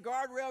see a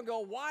guardrail and go,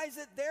 why is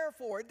it there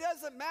for? It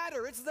doesn't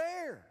matter, it's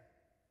there.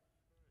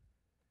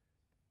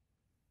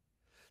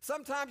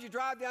 Sometimes you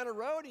drive down a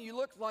road and you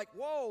look like,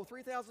 whoa,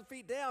 3,000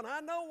 feet down. I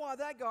know why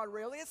that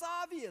guardrail, it's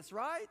obvious,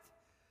 right?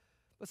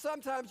 But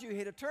sometimes you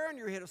hit a turn,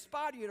 you hit a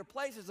spot, you hit a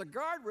place, there's a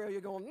guardrail, you're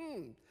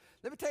going,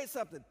 Let me tell you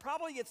something.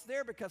 Probably it's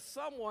there because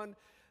someone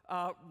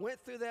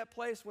went through that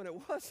place when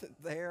it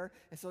wasn't there,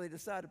 and so they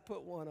decided to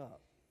put one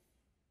up.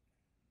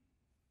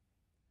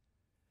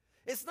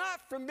 It's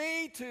not for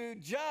me to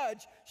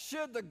judge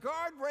should the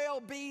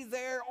guardrail be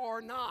there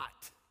or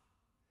not.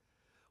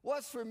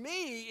 What's for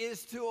me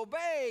is to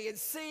obey and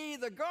see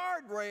the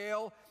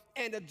guardrail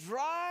and to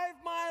drive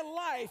my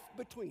life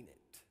between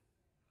it.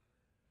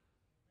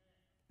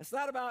 It's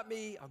not about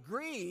me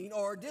agreeing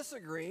or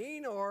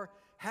disagreeing or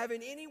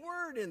having any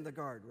word in the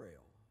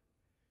guardrail.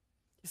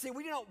 You see,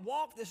 we do not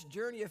walk this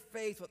journey of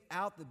faith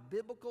without the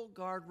biblical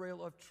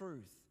guardrail of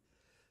truth.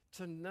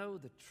 To know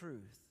the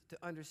truth, to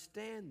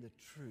understand the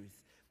truth,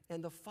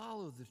 and to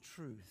follow the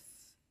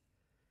truth.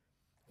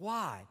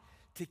 Why?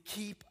 To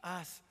keep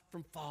us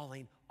from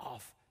falling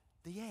off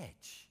the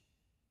edge.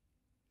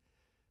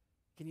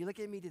 Can you look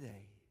at me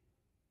today?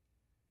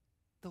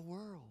 The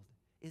world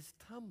is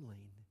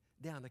tumbling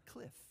down a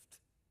cliff.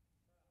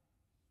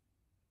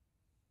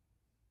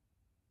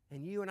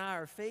 And you and I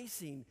are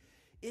facing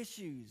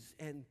issues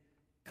and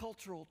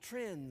cultural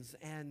trends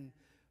and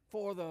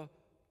for the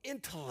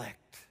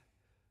intellect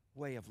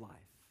way of life.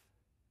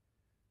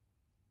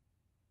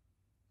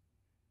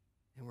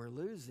 And we're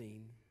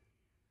losing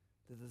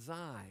the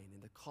design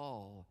and the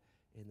call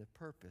and the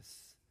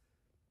purpose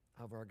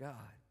of our God.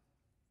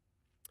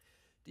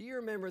 Do you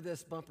remember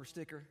this bumper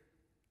sticker?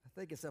 I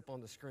think it's up on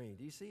the screen.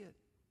 Do you see it?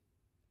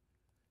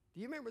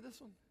 Do you remember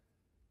this one?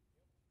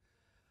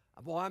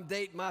 Boy, I'm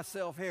dating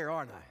myself here,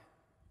 aren't I?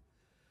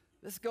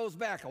 This goes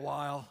back a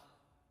while,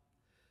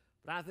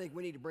 but I think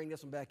we need to bring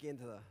this one back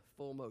into the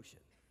full motion.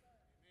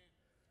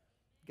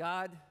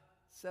 God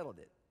settled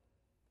it.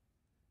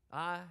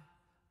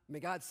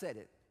 God said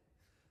it.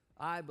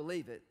 I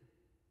believe it.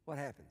 What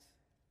happens?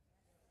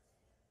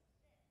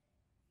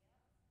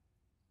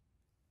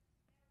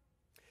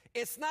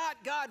 It's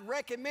not God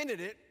recommended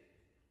it.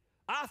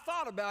 I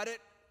thought about it,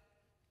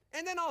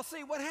 and then I'll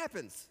see what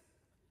happens.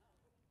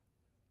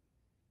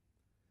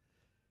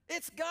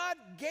 It's God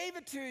gave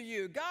it to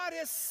you. God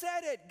has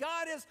said it.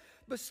 God has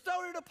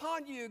bestowed it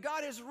upon you.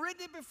 God has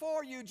written it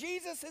before you.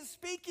 Jesus is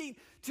speaking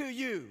to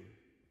you.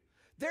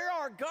 There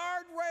are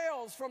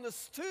guardrails from the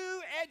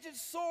two-edged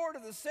sword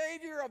of the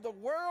Savior of the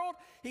world.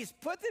 He's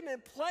put them in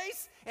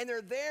place, and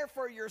they're there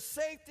for your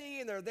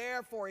safety, and they're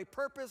there for a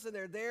purpose, and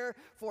they're there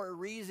for a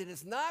reason.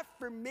 It's not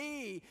for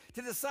me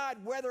to decide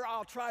whether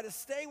I'll try to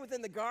stay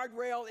within the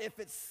guardrail if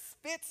it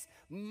fits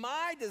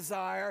my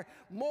desire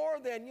more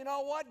than, you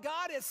know what,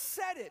 God has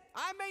said it.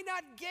 I may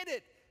not get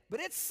it,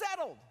 but it's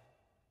settled.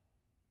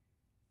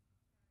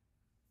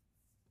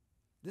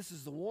 This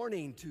is the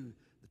warning to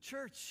the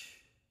church.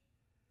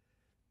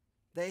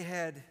 They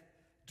had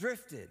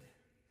drifted.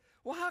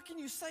 Well, how can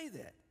you say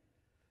that?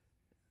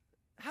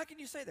 How can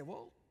you say that?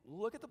 Well,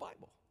 look at the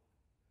Bible.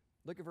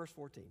 Look at verse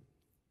 14.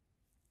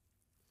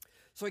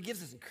 So he gives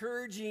this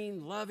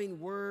encouraging, loving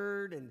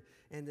word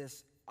and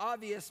this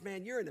obvious,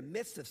 man, you're in the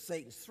midst of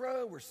Satan's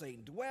throne where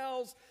Satan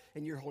dwells,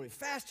 and you're holding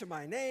fast to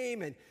my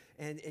name,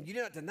 and you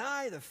do not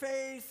deny the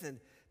faith.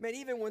 And, man,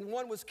 even when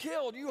one was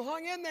killed, you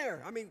hung in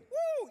there. I mean,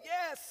 woo,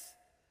 yes.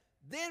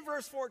 Then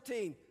verse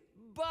 14,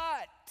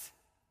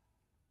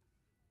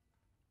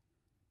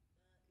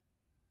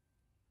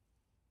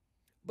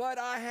 But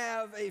I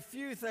have a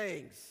few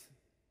things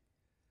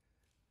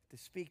to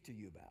speak to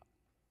you about.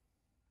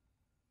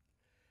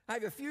 I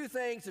have a few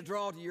things to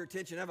draw to your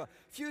attention. I have a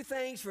few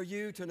things for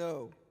you to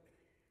know.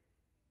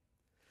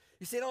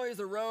 You see, not only is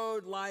the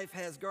road life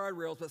has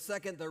guardrails, but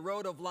second, the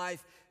road of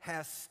life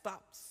has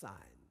stop signs.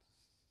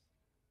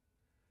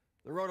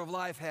 The road of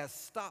life has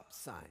stop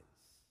signs.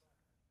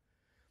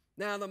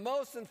 Now, the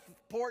most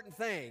important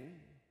thing,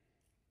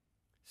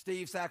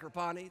 Steve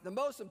Sacropani, the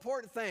most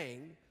important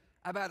thing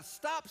about a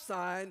stop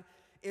sign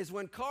is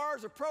when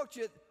cars approach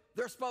it,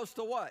 they're supposed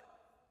to what?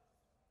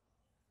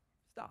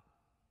 Stop.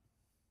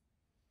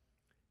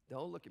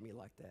 Don't look at me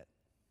like that.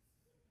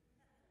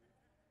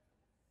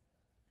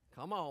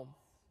 Come on.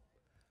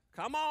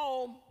 Come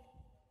on.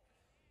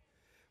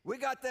 We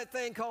got that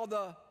thing called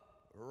the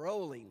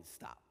rolling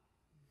stop.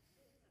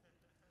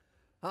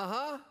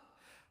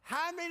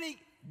 How many,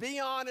 be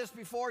honest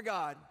before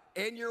God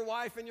and your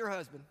wife and your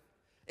husband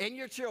and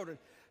your children,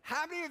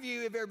 how many of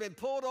you have ever been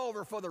pulled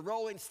over for the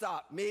rolling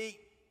stop? Me?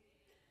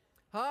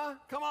 Huh?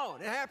 Come on,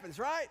 it happens,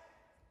 right?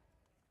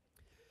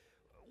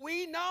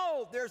 We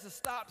know there's a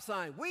stop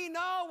sign. We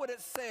know what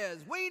it says.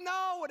 We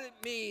know what it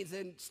means.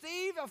 And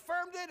Steve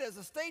affirmed it as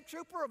a state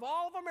trooper of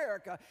all of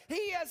America.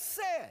 He has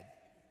said,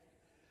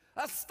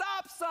 a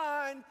stop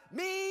sign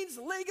means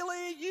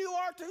legally you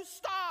are to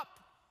stop.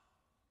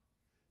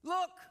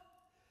 Look,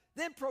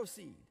 then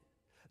proceed.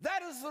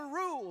 That is the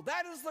rule.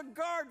 That is the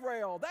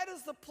guardrail. That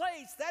is the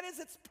place. That is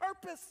its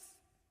purpose.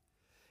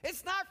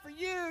 It's not for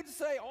you to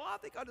say, oh, I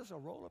think I'll just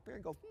roll up here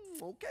and go,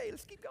 okay,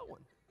 let's keep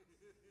going.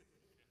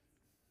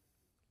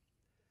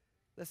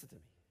 Listen to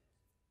me.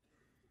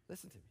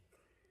 Listen to me.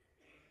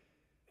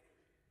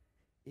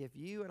 If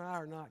you and I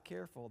are not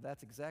careful,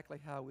 that's exactly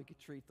how we could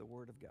treat the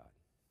Word of God.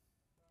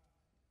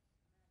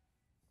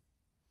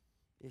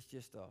 It's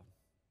just a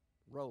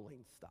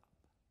rolling stop.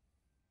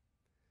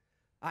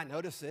 I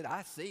notice it.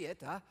 I see it.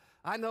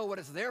 I know what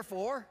it's there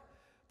for.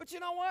 But you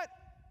know what?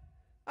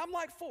 I'm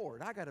like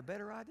Ford. I got a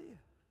better idea.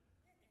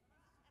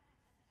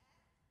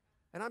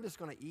 And I'm just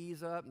going to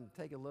ease up and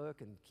take a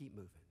look and keep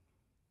moving.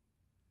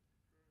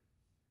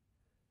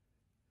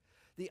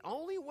 The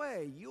only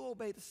way you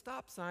obey the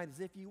stop sign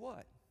is if you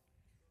what?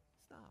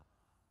 Stop.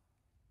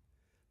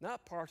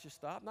 Not partial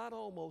stop, not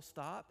almost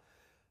stop,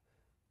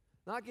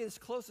 not get as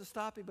close to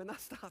stopping, but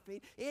not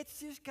stopping. It's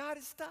just got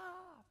to stop.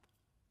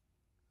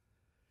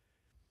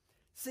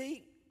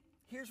 See,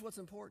 here's what's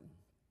important.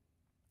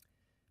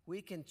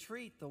 We can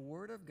treat the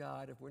Word of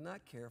God, if we're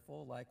not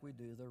careful, like we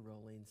do the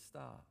rolling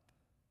stop.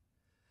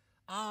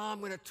 Oh, I'm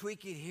going to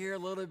tweak it here a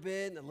little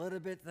bit and a little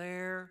bit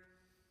there.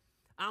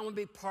 I'm going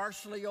to be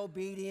partially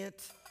obedient.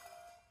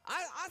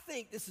 I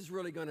think this is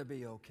really going to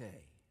be okay.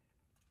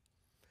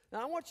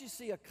 Now, I want you to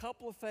see a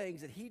couple of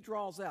things that he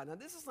draws out. Now,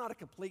 this is not a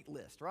complete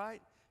list,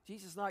 right?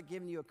 Jesus is not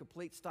giving you a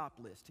complete stop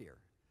list here.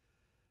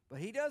 But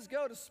he does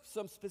go to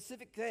some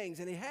specific things,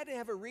 and he had to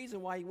have a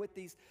reason why he went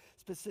these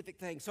specific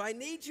things. So I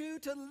need you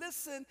to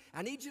listen.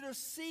 I need you to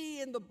see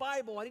in the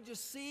Bible. I need you to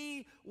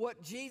see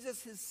what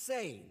Jesus is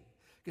saying.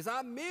 Because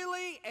I'm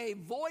merely a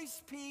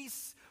voice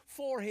piece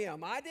for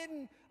him. I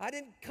didn't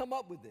come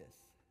up with this.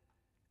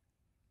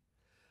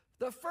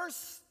 The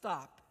first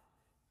stop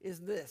is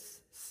this.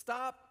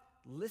 Stop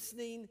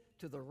listening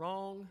to the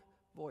wrong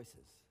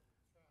voices.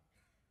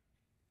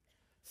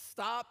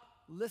 Stop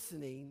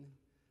listening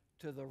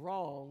to the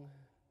wrong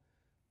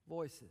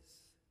voices.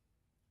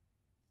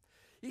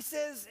 He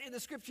says in the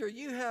scripture,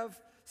 you have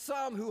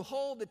some who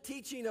hold the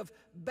teaching of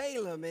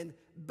Balaam and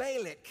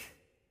Balak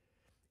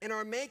and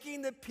are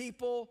making the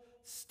people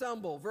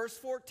stumble. Verse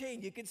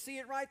 14, you can see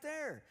it right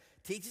there.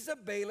 Teachings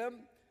of Balaam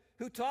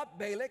who taught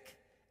Balak,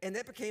 and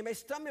that became a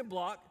stumbling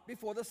block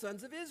before the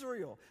sons of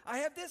Israel. I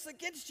have this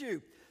against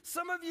you.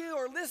 Some of you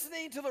are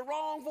listening to the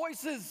wrong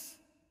voices.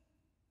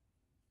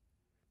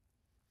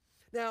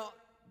 Now,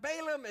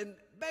 Balaam and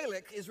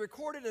Balak is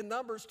recorded in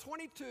Numbers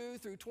 22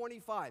 through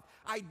 25.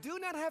 I do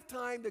not have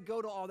time to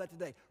go to all that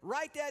today.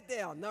 Write that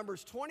down,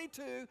 Numbers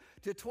 22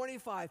 to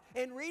 25,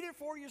 and read it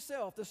for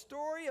yourself, the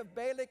story of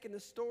Balak and the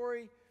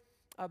story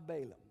of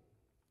Balaam.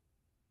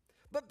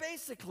 But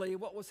basically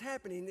what was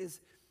happening is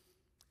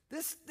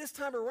this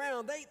time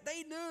around,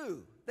 they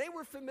knew, they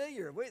were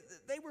familiar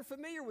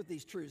with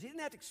these truths. He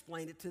didn't have to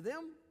explain it to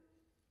them.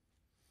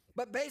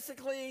 But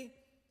basically,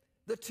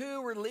 the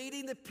two were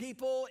leading the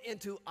people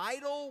into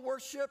idol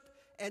worship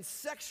and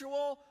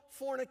sexual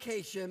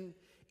fornication,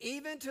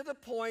 even to the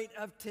point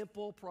of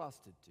temple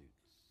prostitutes.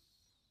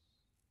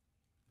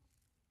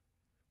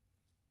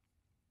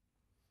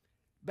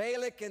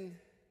 Balak and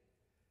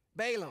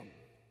Balaam,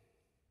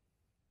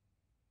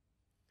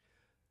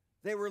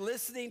 they were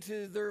listening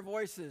to their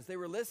voices. They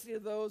were listening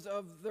to those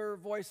of their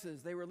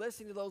voices. They were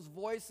listening to those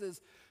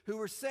voices who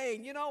were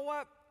saying, you know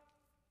what?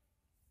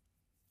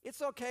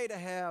 It's okay to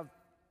have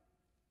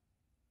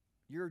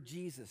your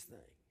Jesus thing.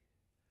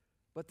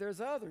 But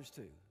there's others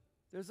too.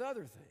 There's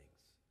other things.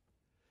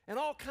 And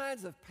all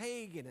kinds of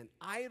pagan and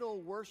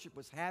idol worship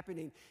was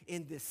happening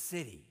in this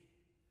city.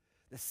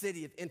 The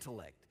city of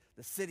intellect,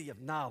 the city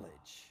of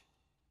knowledge.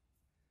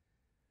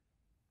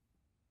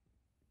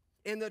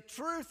 And the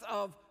truth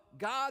of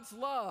God's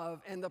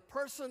love and the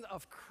person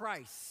of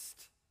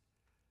Christ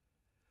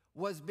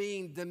was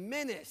being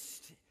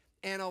diminished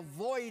and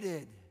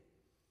avoided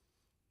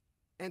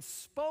and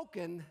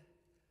spoken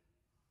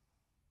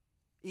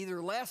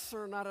either less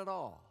or not at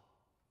all.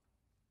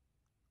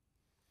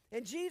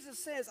 And Jesus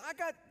says, I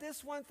got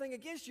this one thing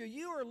against you.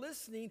 You are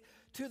listening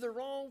to the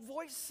wrong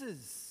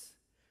voices.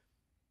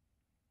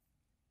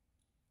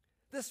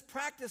 This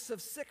practice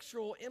of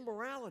sexual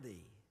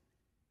immorality.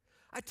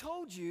 I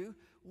told you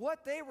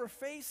what they were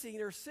facing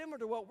are similar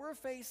to what we're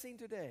facing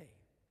today.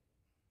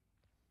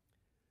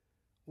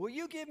 Will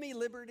you give me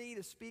liberty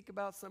to speak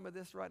about some of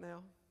this right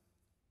now?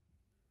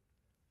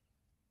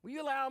 Will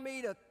you allow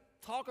me to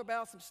talk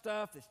about some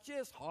stuff that's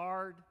just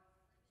hard?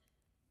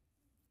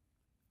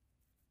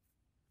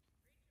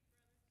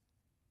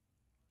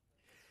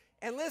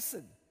 And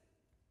listen,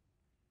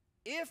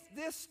 if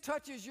this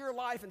touches your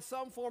life in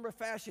some form or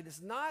fashion,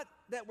 it's not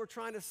that we're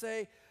trying to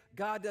say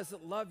God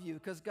doesn't love you,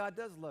 because God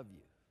does love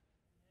you.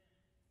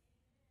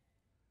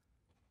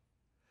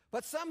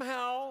 But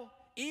somehow,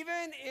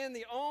 even in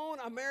the own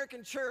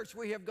American church,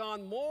 we have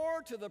gone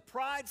more to the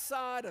pride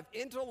side of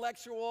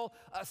intellectual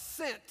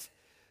assent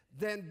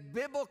than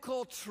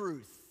biblical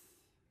truth.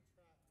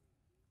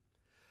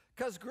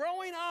 Because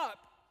growing up,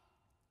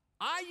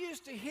 I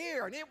used to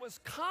hear, and it was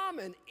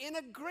common in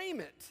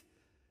agreement,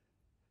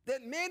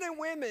 that men and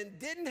women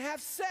didn't have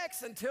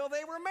sex until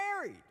they were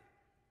married.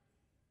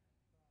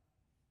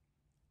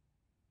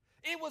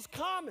 It was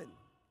common.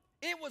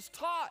 It was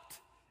taught.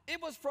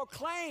 It was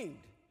proclaimed.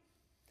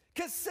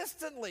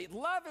 Consistently,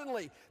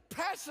 lovingly,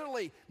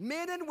 passionately,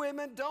 men and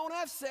women don't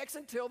have sex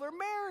until they're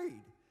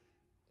married.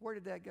 Where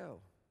did that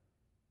go?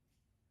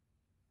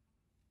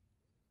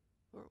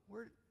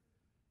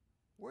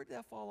 Where did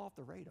that fall off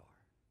the radar?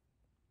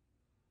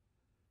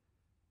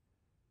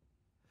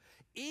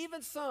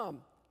 Even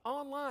some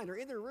online or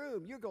in the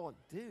room, you're going,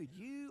 dude,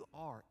 you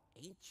are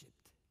ancient.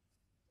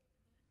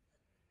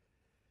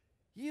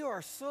 You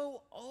are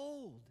so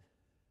old.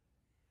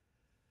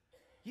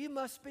 You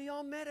must be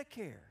on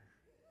Medicare.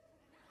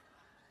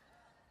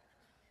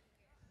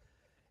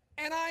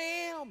 And I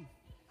am.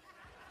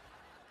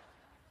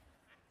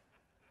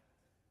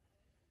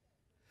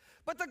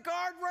 But the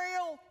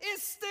guardrail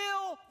is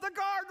still the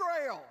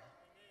guardrail.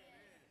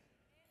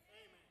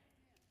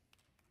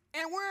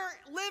 And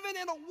we're living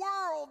in a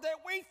world that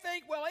we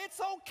think, well,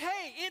 it's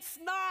okay. It's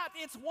not.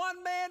 It's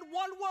one man,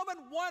 one woman,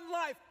 one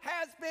life.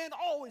 Has been,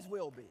 always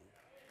will be.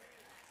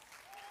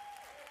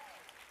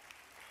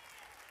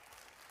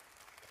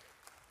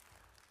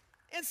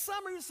 And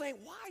some of you are saying,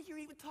 why are you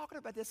even talking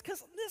about this?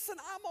 Because listen,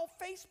 I'm on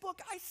Facebook.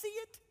 I see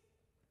it.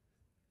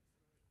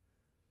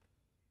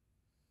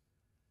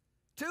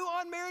 2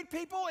 unmarried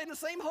people in the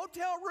same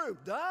hotel room.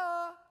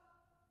 Duh.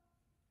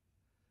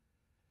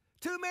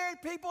 2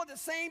 married people at the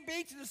same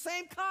beach in the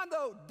same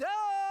condo. Duh.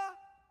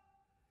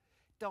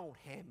 Don't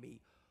hand me,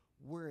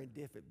 we're in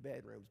different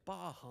bedrooms.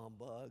 Bah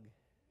humbug.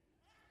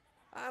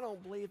 I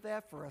don't believe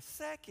that for a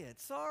second.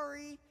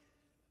 Sorry.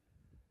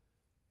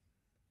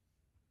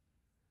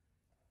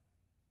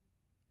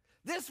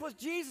 This was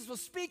Jesus was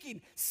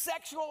speaking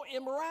sexual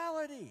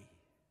immorality.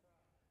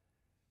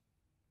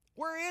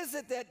 Where is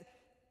it that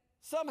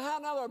somehow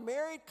another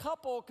married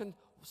couple can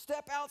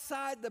step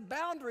outside the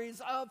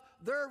boundaries of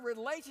their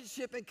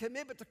relationship and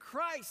commitment to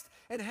Christ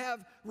and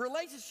have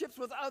relationships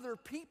with other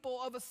people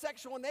of a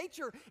sexual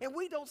nature, and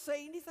we don't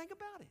say anything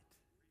about it?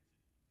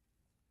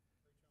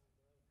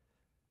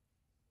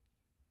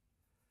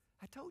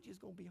 I told you it's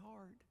going to be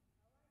hard.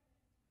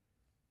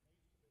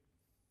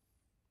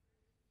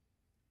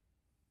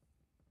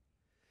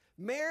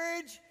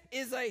 Marriage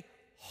is a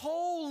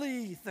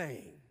holy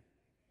thing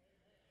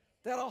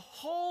that a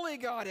holy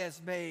God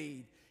has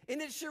made,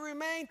 and it should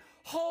remain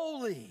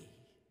holy.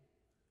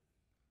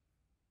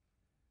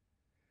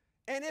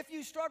 And if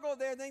you struggle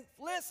there, then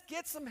let's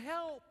get some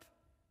help.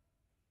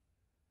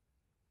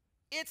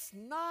 It's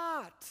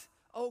not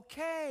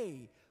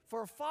okay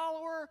for a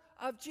follower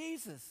of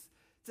Jesus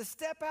to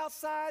step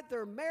outside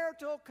their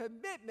marital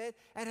commitment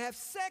and have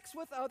sex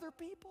with other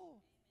people.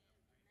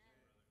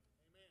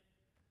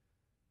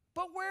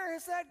 But where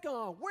has that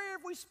gone? Where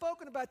have we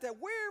spoken about that?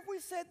 Where have we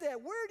said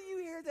that? Where do you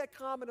hear that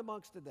common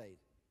amongst today?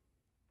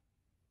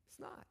 It's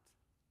not.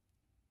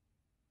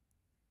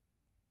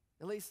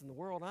 At least in the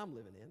world I'm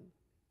living in.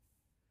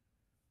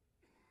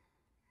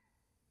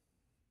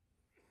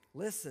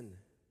 Listen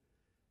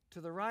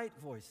to the right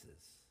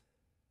voices.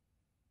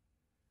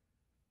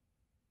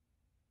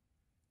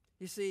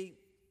 You see,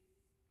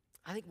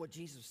 I think what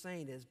Jesus is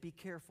saying is be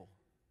careful,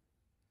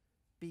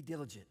 be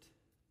diligent,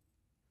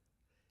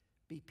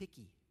 be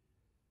picky.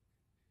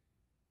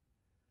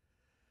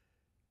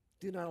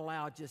 Do not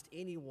allow just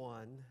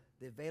anyone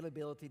the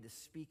availability to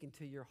speak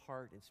into your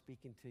heart and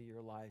speak into your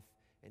life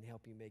and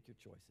help you make your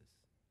choices.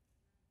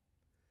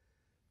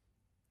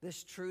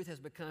 This truth has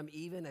become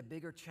even a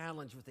bigger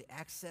challenge with the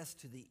access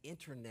to the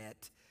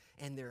internet,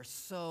 and there are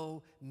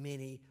so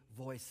many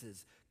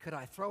voices. Could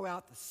I throw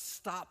out the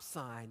stop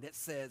sign that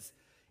says,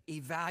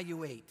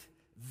 evaluate,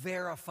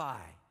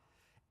 verify,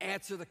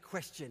 answer the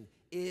question,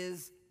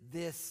 is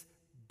this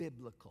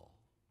biblical?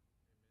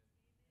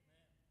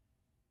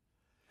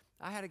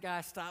 I had a guy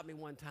stop me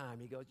one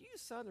time. He goes, you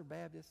Southern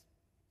Baptist?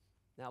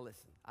 Now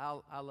listen,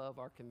 I love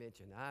our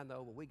convention. I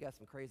know, but we got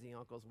some crazy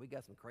uncles. We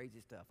got some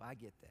crazy stuff. I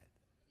get that.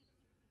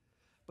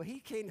 But he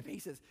came to me, he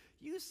says,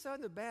 you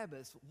Southern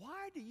Baptists,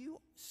 why do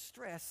you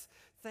stress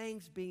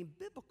things being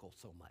biblical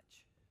so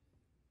much?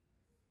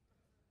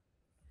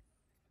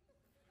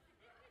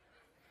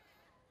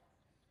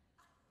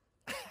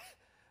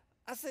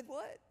 I said,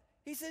 what?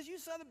 He says, you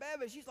Southern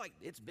Baptists. She's like,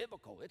 it's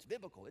biblical, it's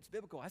biblical, it's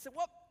biblical. I said,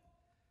 what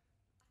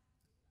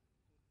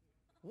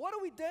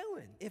are we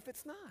doing if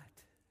it's not?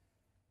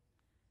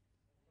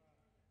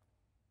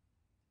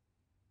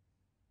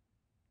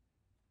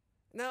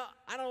 Now,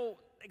 I don't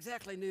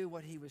exactly knew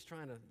what he was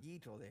trying to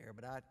yeetle there,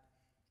 but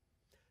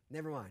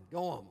never mind.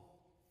 Go on.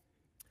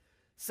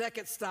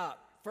 Second stop.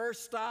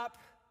 First stop,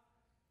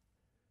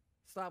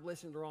 stop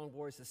listening to the wrong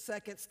voices.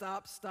 Second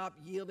stop, stop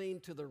yielding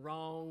to the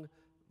wrong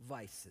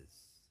vices.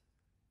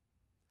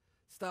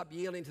 Stop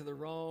yielding to the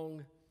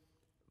wrong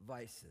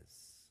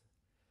vices.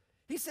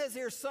 He says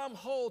here, some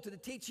hold to the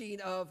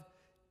teaching of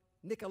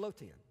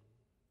Nicolaitans.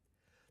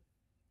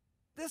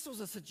 This was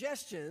a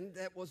suggestion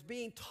that was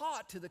being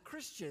taught to the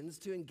Christians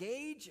to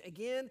engage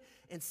again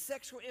in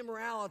sexual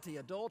immorality,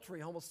 adultery,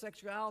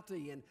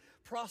 homosexuality, and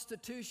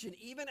prostitution.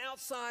 Even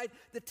outside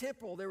the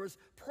temple, there was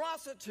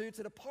prostitutes,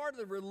 and a part of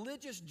the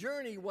religious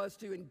journey was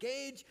to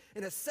engage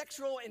in a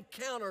sexual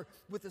encounter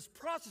with this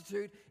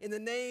prostitute in the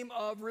name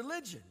of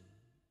religion.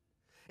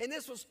 And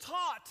this was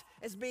taught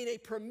as being a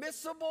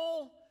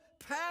permissible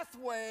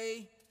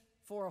pathway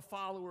for a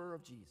follower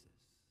of Jesus.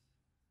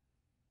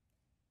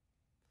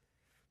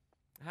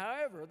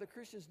 However, the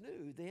Christians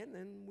knew then,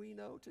 and we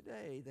know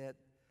today, that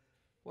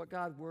what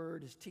God's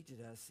Word is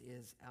teaching us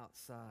is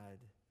outside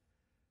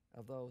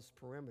of those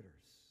perimeters.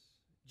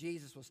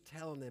 Jesus was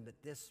telling them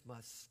that this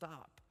must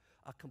stop,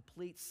 a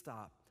complete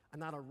stop, and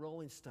not a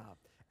rolling stop,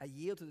 a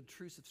yield to the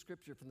truths of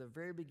Scripture from the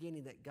very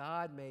beginning that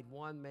God made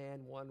one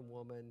man, one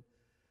woman,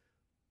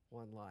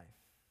 one life.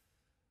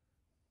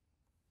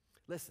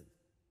 Listen,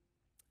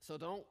 so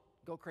don't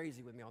go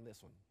crazy with me on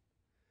this one.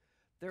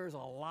 There's a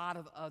lot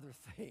of other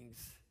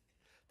things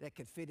that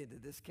can fit into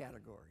this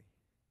category.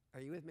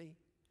 Are you with me?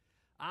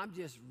 I'm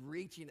just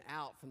reaching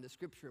out from the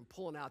Scripture and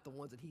pulling out the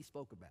ones that he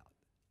spoke about.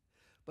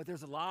 But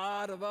there's a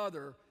lot of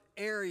other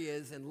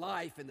areas in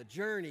life and the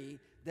journey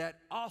that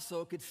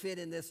also could fit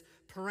in this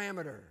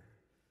parameter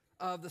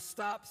of the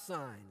stop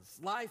signs.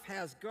 Life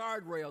has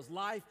guardrails.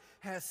 Life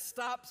has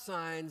stop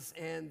signs.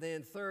 And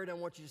then third, I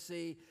want you to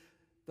see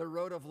the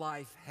road of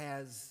life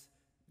has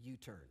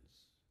U-turns.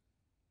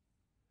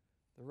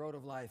 The road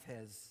of life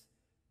has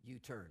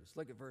U-turns.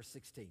 Look at verse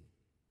 16.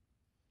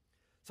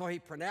 So he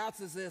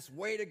pronounces this,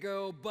 way to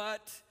go,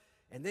 but,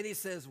 and then he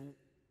says,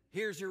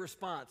 here's your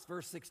response,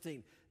 verse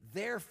 16.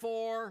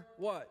 Therefore,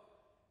 what?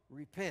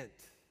 Repent.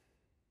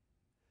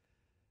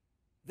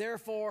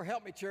 Therefore,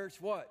 help me,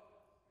 church, what?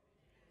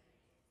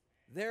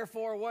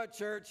 Therefore, what,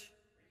 church? Repent.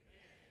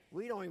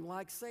 We don't even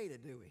like saying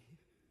it, do we?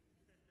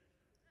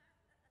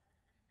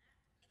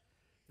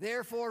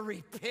 Therefore,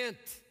 repent.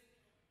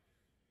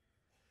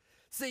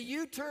 See,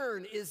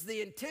 U-turn is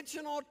the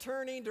intentional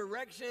turning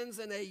directions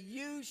in a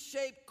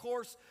U-shaped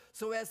course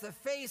so as to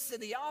face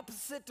in the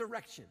opposite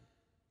direction.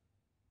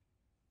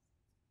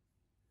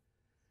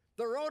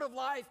 The road of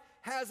life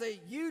has a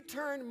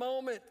U-turn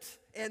moment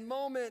and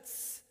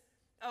moments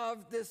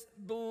of this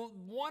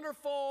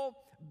wonderful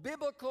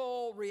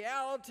biblical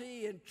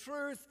reality and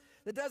truth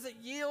that doesn't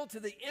yield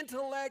to the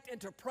intellect and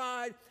to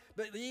pride,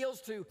 but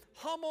yields to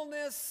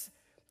humbleness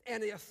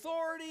and the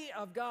authority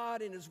of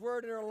God and His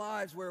Word in our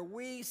lives, where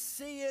we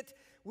see it,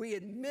 we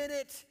admit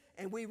it,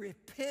 and we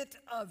repent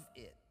of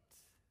it.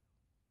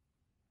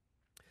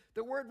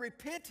 The word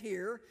repent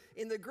here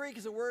in the Greek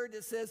is a word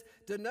that says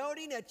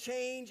denoting a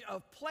change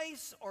of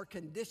place or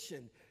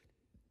condition.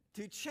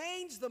 To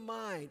change the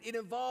mind, it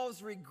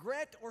involves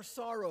regret or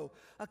sorrow,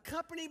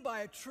 accompanied by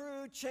a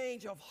true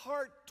change of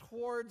heart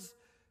towards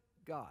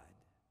God.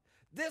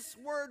 This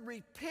word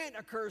repent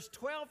occurs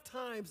 12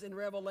 times in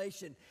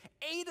Revelation.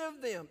 8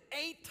 of them,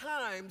 8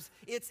 times,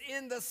 it's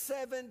in the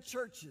 7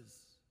 churches.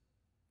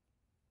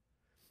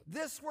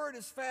 This word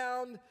is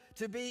found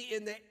to be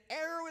in the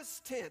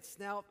aorist tense.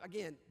 Now,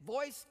 again,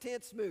 voice,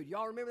 tense, mood.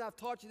 Y'all remember that I've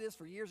taught you this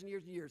for years and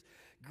years and years.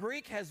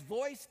 Greek has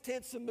voice,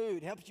 tense, and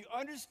mood. Helps you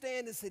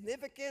understand the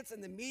significance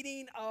and the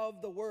meaning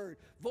of the word.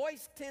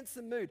 Voice, tense,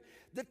 and mood.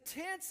 The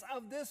tense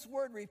of this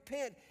word,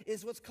 repent,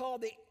 is what's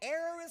called the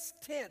aorist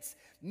tense,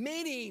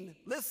 meaning,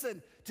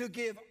 listen, to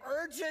give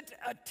urgent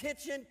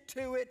attention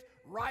to it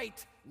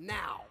right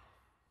now.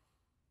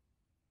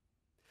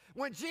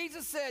 When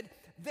Jesus said,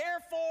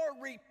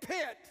 therefore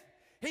repent,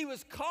 he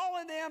was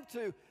calling them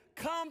to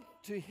come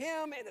to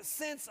him in a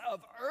sense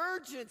of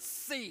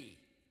urgency,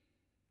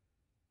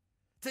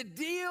 to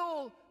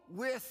deal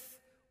with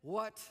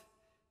what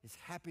is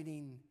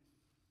happening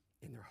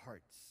in their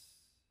hearts.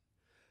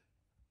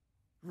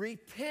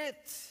 Repent.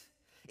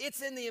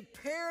 It's in the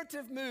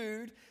imperative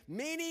mood,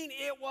 meaning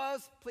it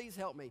was, please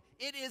help me,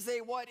 it is a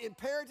what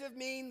imperative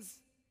means?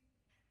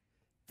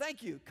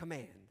 Thank you,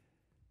 command.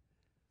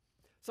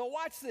 So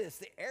watch this.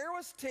 The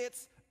aorist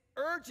tense,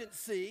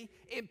 urgency,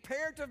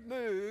 imperative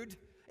mood,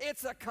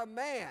 it's a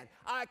command.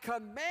 I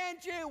command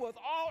you with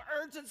all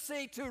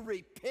urgency to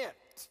repent.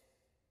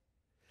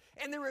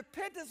 And the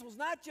repentance was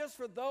not just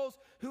for those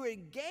who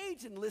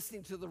engage in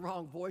listening to the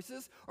wrong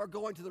voices or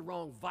going to the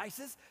wrong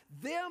vices.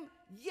 Them,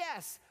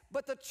 yes,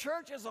 but the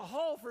church as a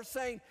whole for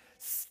saying,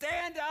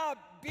 stand up,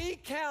 be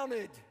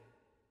counted.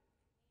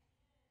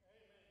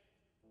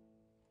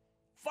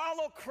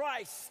 Follow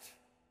Christ.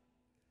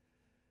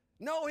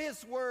 Know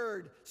His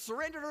Word.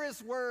 Surrender to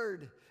His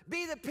Word.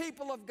 Be the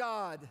people of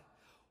God.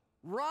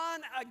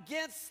 Run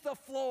against the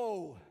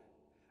flow.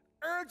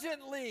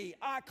 urgently,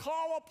 I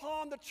call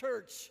upon the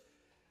church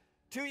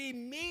to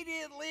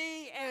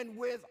immediately and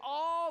with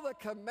all the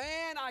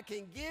command I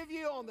can give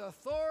you on the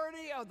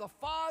authority of the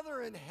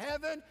Father in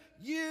heaven,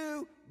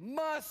 you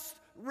must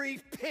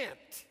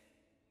repent.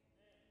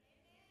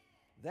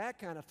 That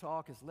kind of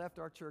talk has left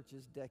our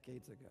churches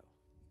decades ago.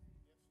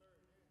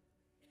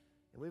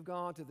 And we've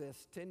gone to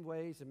this 10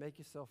 ways to make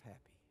yourself happy.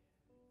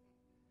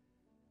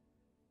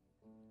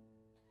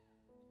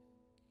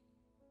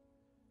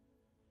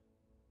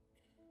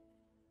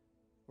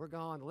 We're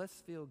gone,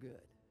 let's feel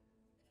good.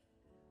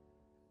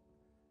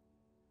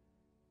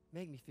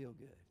 Make me feel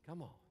good.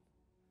 Come on.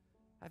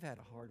 I've had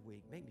a hard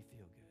week. Make me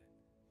feel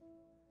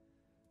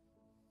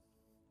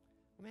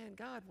good. Man,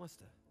 God wants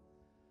to,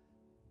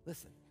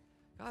 listen,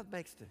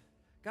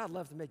 God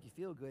loves to make you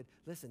feel good.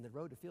 Listen, the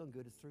road to feeling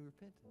good is through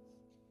repentance.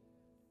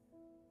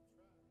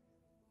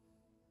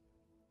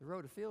 The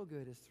road to feel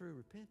good is through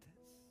repentance.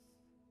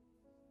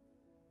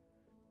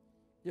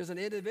 There's an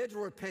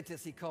individual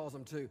repentance, he calls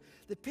them to.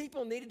 The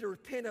people needed to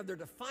repent of their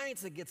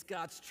defiance against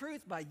God's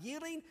truth by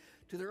yielding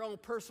to their own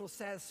personal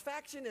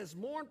satisfaction as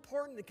more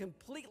important than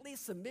completely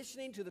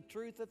submissioning to the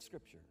truth of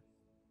Scripture.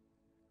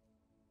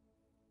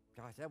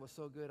 Gosh, that was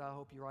so good. I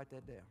hope you write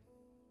that down.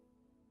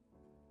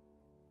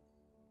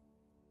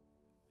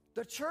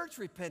 The church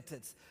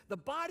repentance. The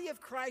body of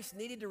Christ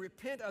needed to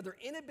repent of their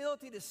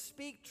inability to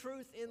speak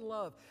truth in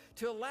love,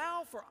 to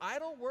allow for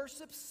idol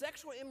worship,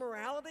 sexual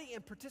immorality,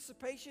 and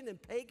participation in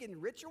pagan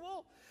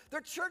ritual.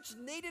 The church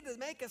needed to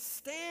make a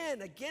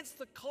stand against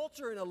the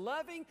culture in a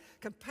loving,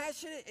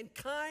 compassionate, and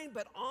kind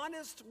but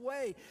honest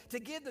way, to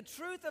give the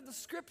truth of the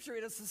Scripture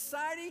in a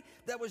society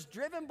that was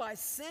driven by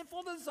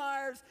sinful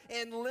desires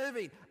and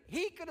living.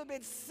 He could have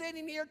been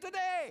sitting here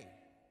today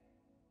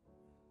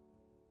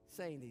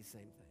saying these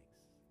same things.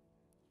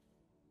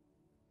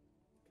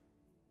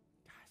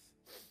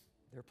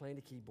 They're playing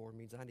the keyboard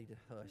means I need to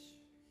hush.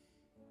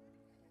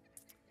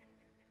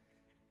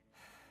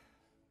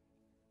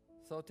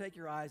 So take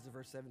your eyes to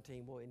verse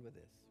 17. We'll end with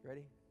this.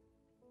 Ready?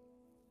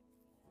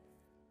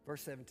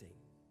 Verse 17.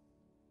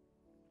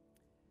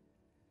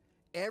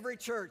 Every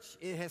church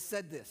has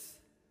said this.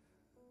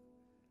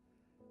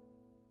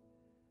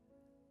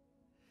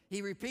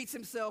 He repeats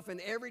himself in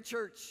every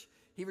church.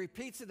 He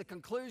repeats at the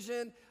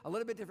conclusion, a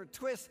little bit different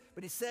twist,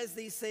 but he says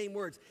these same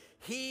words.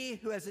 He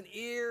who has an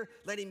ear,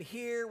 let him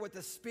hear what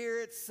the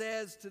Spirit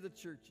says to the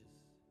churches.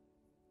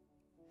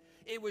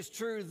 It was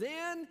true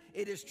then,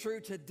 it is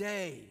true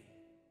today.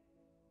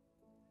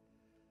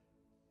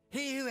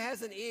 He who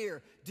has an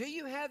ear, do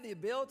you have the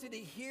ability to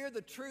hear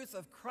the truth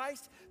of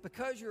Christ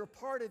because you're a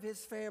part of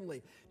his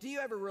family? Do you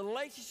have a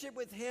relationship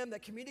with him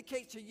that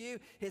communicates to you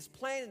his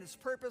plan and his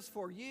purpose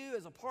for you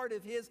as a part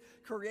of his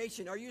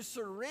creation? Are you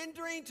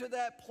surrendering to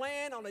that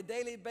plan on a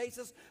daily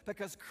basis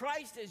because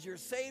Christ is your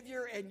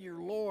Savior and your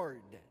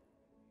Lord?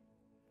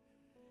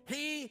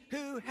 He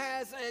who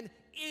has an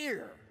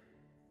ear.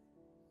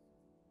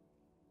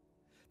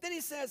 Then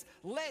he says,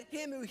 let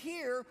him who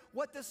hear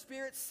what the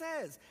Spirit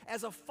says.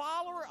 As a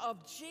follower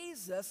of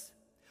Jesus,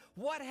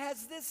 what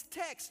has this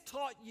text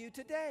taught you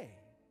today?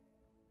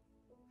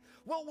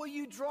 What will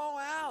you draw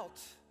out?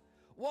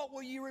 What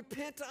will you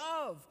repent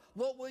of?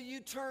 What will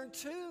you turn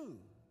to?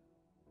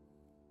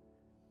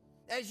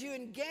 As you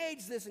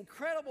engage this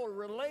incredible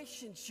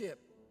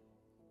relationship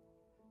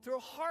through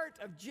a heart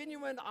of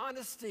genuine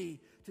honesty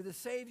to the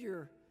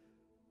Savior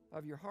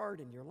of your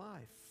heart and your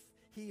life.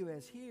 He who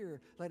has ear,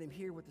 let him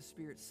hear what the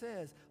Spirit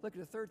says. Look at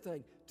the third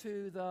thing.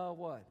 To the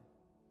what?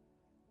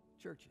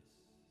 Churches.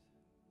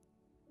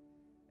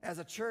 As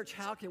a church,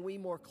 how can we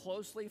more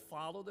closely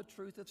follow the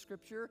truth of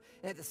Scripture?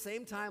 And at the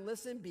same time,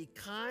 listen, be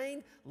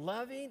kind,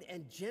 loving,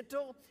 and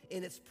gentle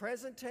in its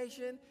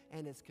presentation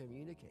and its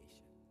communication.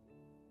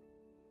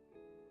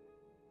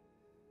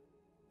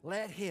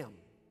 Let him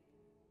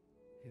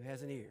who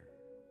has an ear,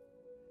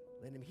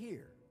 let him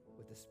hear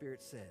what the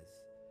Spirit says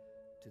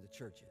to the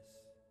churches.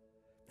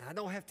 Now, I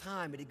don't have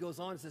time, but he goes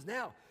on and says,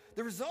 now,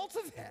 the result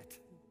of that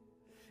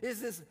is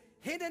this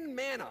hidden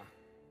manna.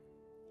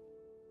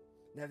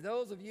 Now, if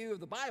those of you of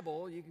the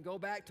Bible, you can go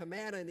back to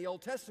manna in the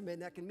Old Testament,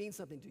 and that can mean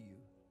something to you.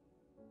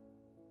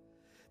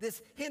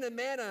 This hidden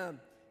manna,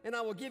 and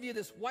I will give you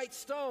this white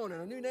stone,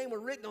 and a new name will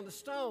be written on the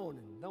stone,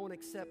 and no one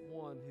except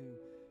one who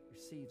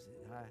receives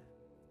it.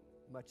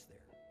 Much there.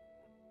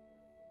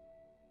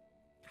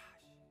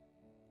 Gosh.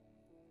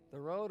 The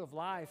road of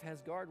life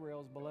has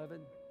guardrails,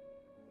 beloved.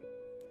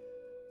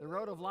 The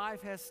road of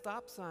life has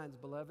stop signs,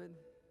 beloved.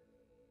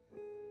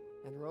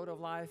 And the road of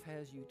life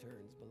has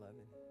U-turns,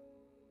 beloved.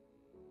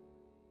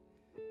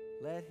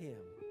 Let him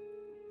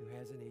who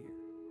has an ear,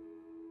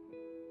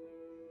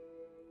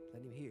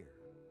 let him hear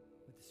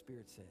what the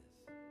Spirit says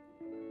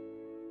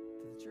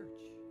to the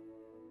church.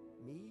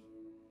 Me,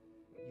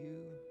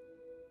 you,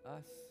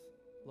 us,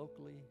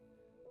 locally,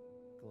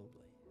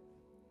 globally.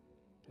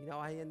 You know,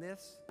 I end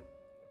this.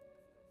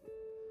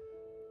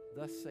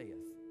 Thus saith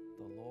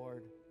the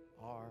Lord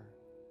our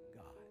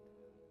God.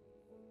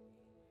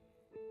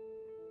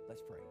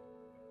 Let's pray.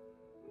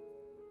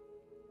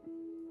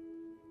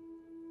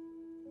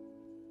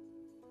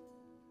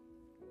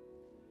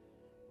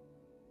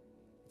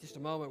 Just a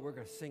moment, we're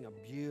going to sing a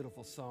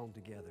beautiful song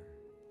together.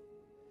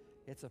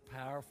 It's a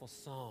powerful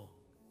song.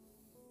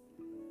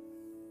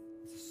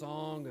 It's a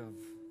song of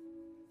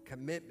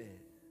commitment,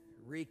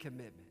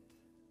 recommitment.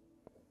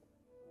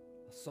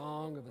 A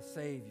song of a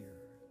Savior,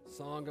 a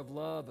song of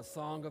love, a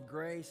song of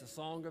grace, a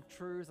song of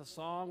truth, a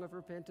song of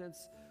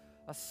repentance,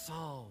 a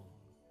song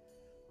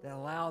that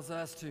allows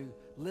us to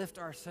lift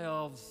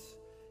ourselves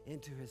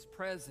into His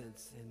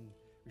presence and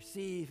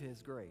receive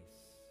His grace.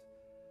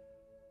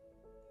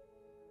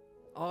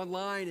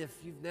 Online, if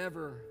you've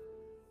never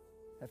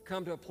have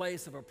come to a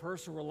place of a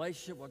personal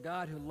relationship with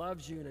God who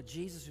loves you and a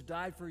Jesus who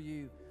died for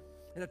you,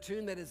 and a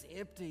tomb that is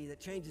empty, that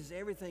changes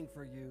everything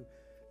for you,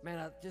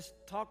 man, just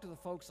talk to the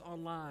folks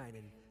online,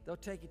 and they'll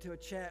take you to a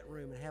chat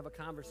room and have a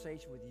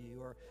conversation with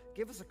you. Or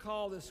give us a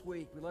call this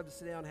week. We'd love to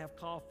sit down and have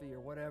coffee or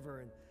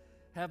whatever and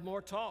have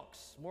more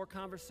talks, more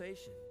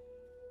conversation.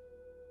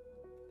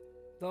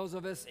 Those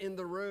of us in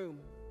the room,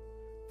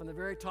 from the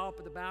very top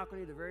of the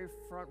balcony to the very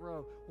front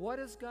row, what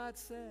has God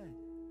said?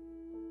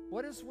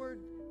 What has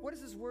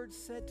His word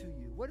said to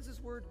you? What does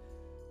His word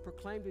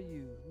proclaim to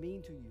you,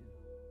 mean to you?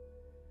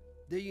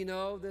 Do you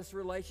know this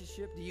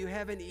relationship? Do you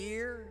have an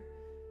ear?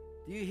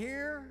 Do you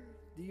hear?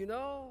 Do you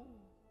know?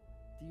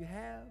 Do you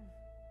have?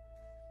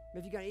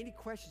 If you got any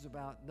questions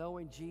about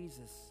knowing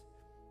Jesus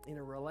in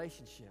a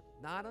relationship,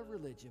 not a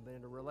religion, but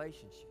in a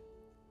relationship,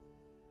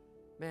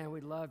 man,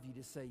 we'd love you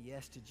to say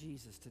yes to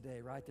Jesus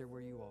today, right there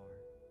where you are.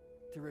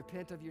 To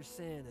repent of your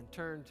sin and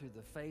turn to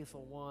the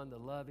faithful one, the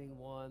loving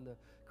one, the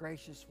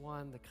gracious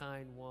one, the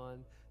kind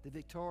one, the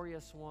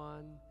victorious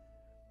one,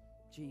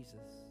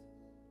 Jesus.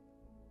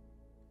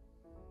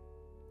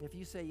 If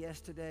you say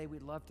yes today,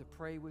 we'd love to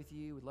pray with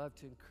you. We'd love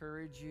to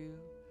encourage you.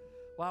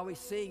 While we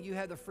sing, you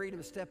have the freedom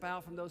to step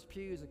out from those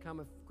pews and come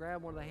and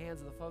grab one of the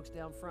hands of the folks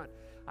down front.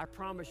 I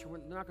promise you, we're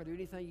not going to do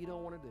anything you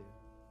don't want to do.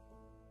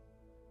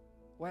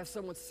 We'll have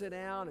someone sit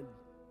down and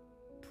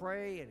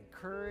pray and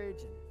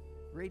encourage and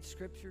read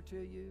scripture to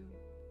you,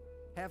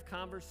 have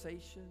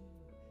conversation,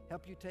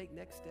 help you take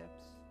next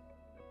steps.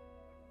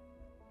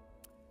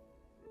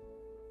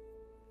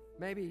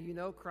 Maybe you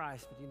know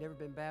Christ, but you've never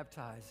been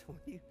baptized.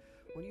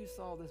 When you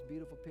saw this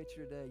beautiful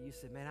picture today, you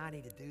said, man, I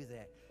need to do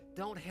that.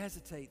 Don't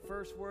hesitate.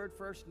 First word,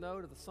 first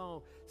note of the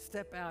song,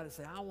 step out and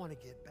say, I want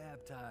to get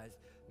baptized.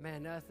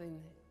 Man,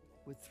 nothing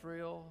would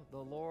thrill the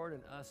Lord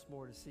and us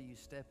more to see you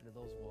step into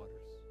those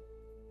waters.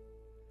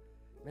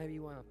 Maybe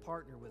you want to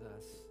partner with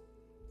us,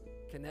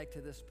 connect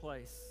to this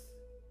place,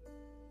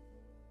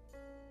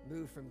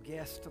 move from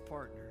guest to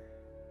partner.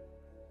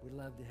 We'd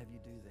love to have you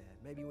do that.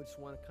 Maybe you just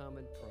want to come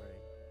and pray.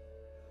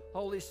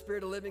 Holy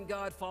Spirit of living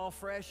God, fall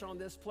fresh on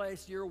this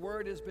place. Your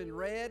word has been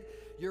read.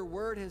 Your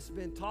word has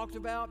been talked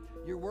about.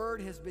 Your word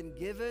has been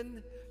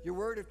given. Your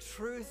word of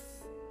truth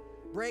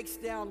breaks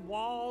down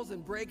walls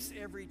and breaks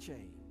every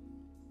chain.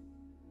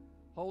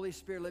 Holy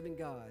Spirit, living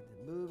God,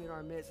 move in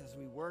our midst as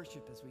we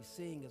worship, as we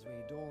sing, as we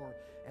adore,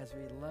 as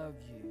we love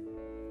you.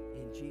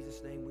 In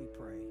Jesus' name we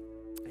pray.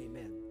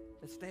 Amen.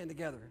 Let's stand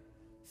together.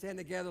 Stand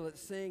together. Let's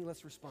sing.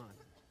 Let's respond.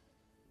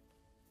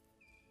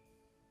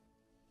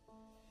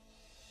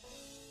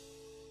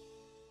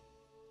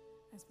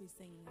 As we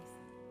sing this,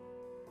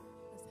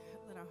 let's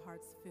let our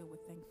hearts fill with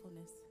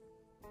thankfulness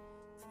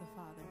to the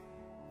Father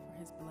for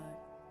His blood.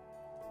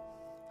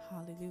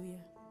 Hallelujah.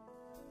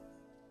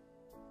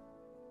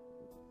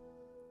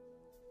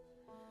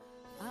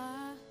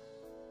 I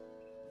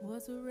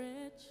was a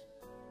wretch.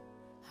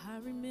 I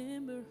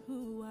remember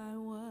who I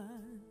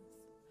was.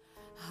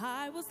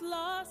 I was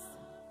lost.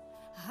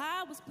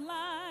 I was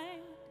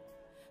blind.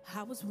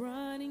 I was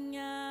running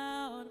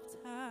out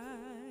of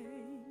time.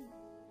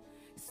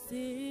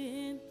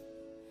 Sin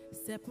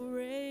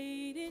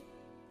separated,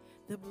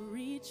 the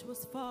breach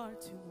was far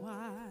too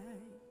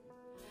wide.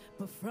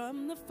 But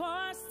from the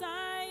far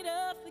side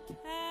of the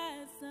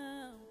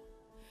chasm,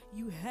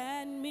 you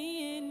had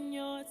me in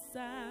your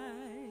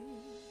sight.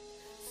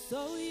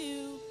 So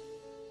you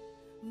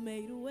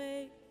made a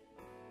way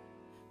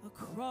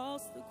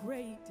across the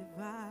great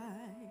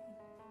divide,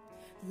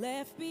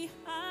 left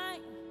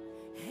behind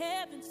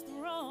heaven's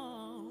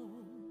throne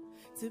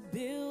to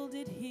build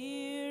it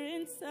here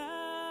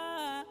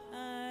inside.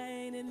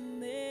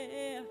 And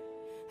there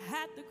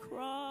at the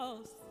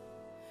cross,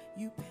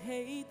 you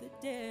paid the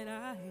debt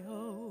I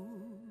owed,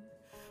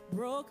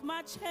 broke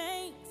my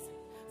chains,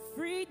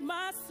 freed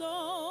my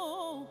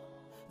soul.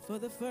 For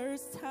the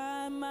first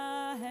time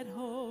I had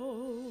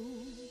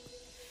hope.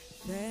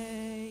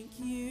 Thank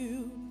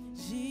you,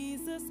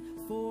 Jesus,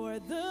 for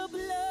the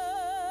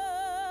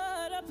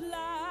blood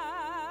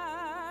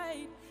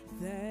applied.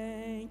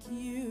 Thank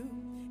you,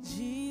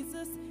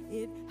 Jesus,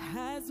 it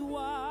has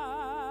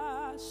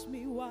washed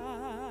me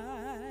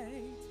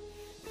white.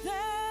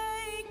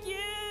 Thank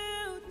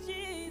you,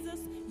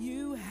 Jesus,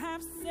 you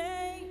have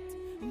saved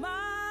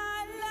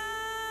my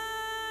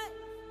life,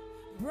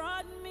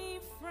 brought me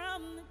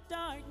from the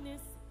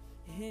darkness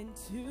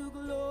into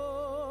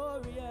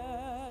glorious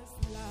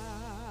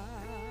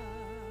light.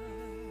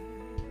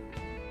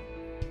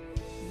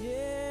 Yeah.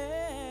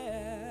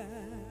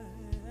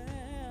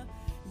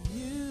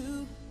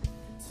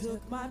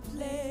 took my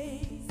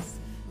place,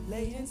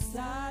 lay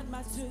inside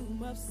my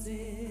tomb of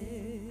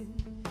sin.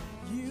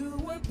 You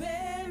were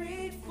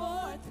buried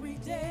for 3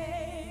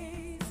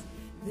 days,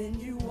 then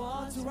you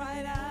walked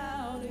right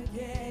out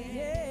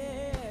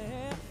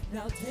again.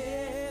 Now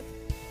death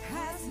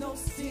has no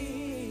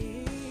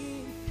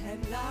sting, and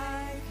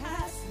life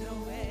has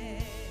no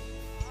end.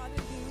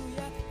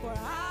 Hallelujah, for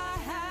I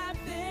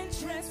have been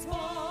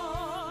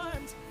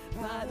transformed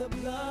by the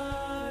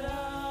blood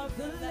of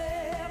the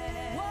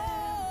Lamb.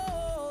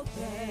 Oh,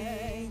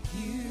 thank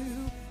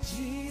you,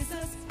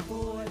 Jesus,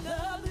 for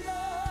the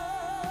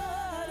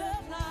blood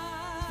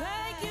applied.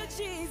 Thank you,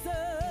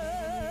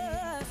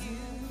 Jesus. Thank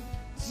you,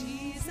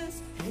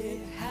 Jesus,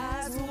 it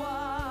has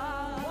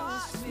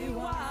washed me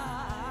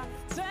white.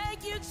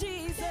 Thank you,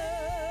 Jesus.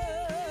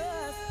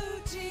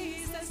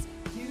 Jesus,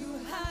 you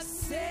have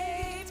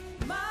saved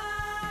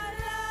my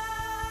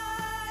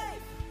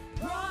life,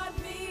 brought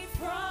me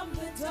from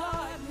the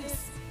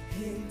darkness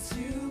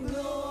into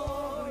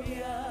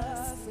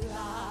glorious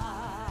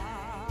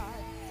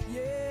light.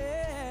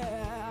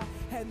 Yeah,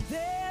 and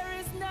there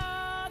is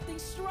nothing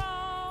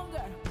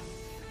stronger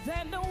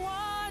than the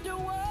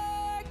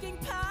wonder-working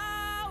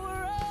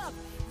power of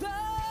the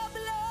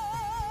blood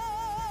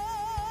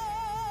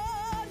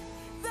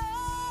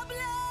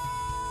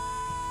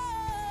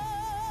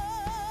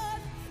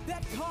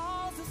that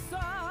calls us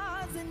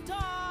sons and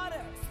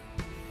daughters.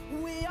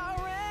 We are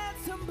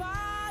ransomed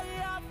by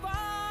our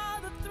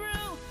Father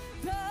through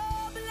the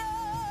blood.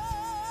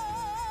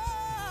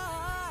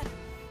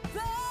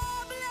 The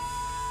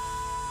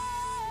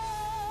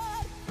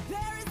blood.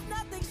 There is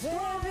nothing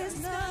stronger. There is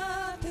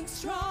nothing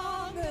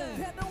stronger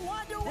than the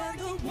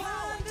wonder-working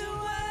power. The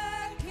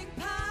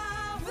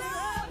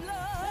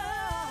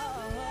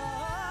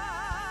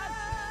blood.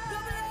 The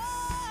blood.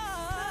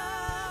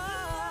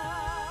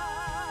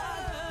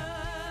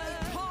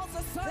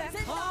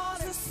 It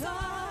calls us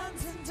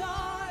sons and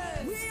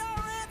daughters. We are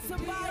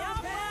ransomed by our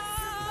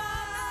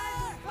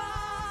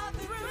Father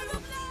through the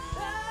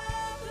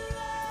blood.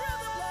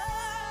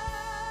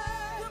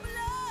 The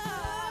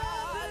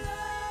blood.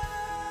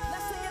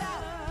 Let's sing it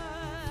out.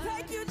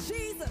 Thank you,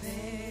 Jesus.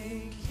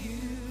 Thank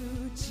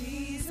you,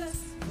 Jesus,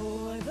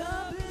 for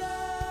the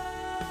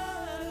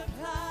blood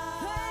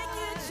applied. Thank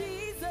you,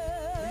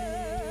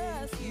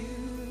 Jesus. Thank you,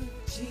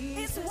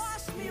 Jesus. It's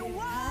washed me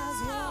white.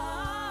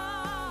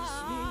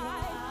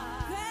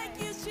 Thank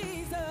you,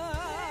 Jesus.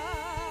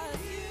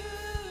 Thank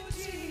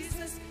you,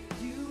 Jesus.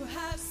 You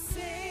have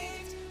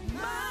saved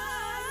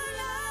my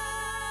life.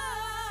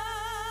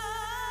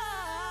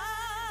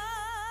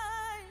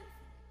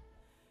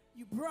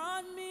 You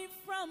brought me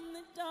from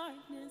the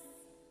darkness.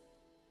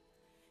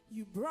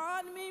 You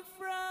brought me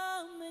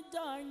from the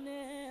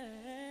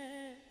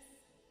darkness.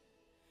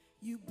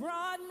 You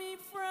brought me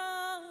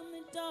from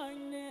the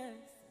darkness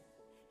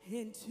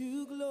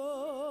into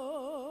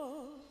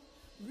glorious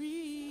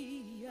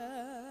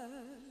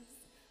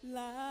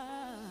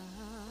light.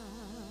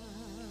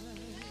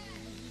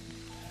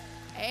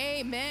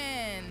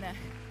 Amen.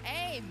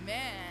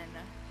 Amen.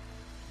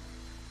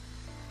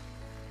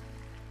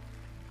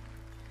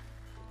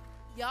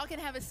 Y'all can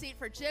have a seat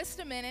for just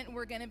a minute and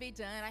we're going to be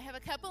done. I have a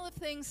couple of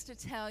things to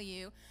tell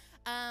you.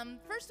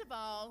 First of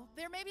all,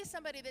 there may be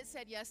somebody that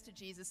said yes to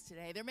Jesus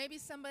today. There may be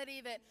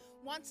somebody that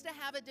wants to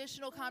have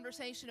additional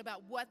conversation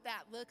about what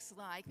that looks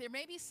like. There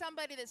may be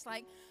somebody that's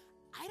like,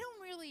 I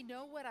don't really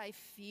know what I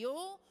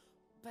feel,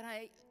 but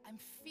I'm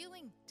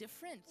feeling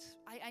different.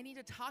 I need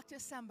to talk to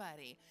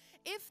somebody.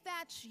 If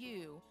that's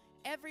you,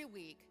 every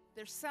week,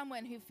 there's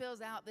someone who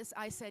fills out this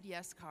I Said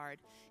Yes card.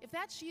 If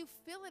that's you,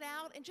 fill it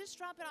out and just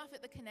drop it off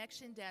at the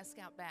connection desk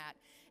out back.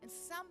 And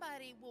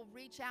somebody will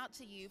reach out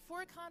to you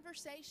for a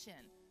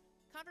conversation.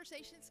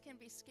 Conversations can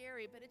be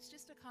scary, but it's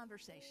just a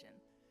conversation.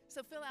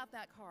 So fill out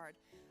that card.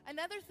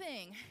 Another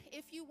thing,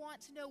 if you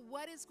want to know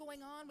what is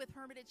going on with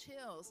Hermitage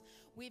Hills,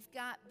 we've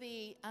got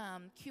the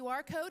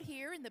QR code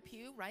here in the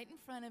pew right in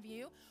front of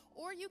you,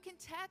 or you can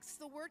text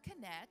the word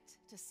CONNECT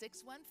to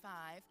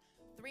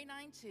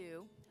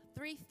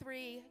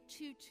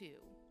 615-392-3322.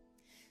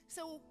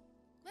 So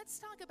let's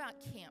talk about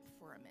camp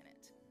for a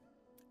minute.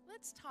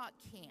 Let's talk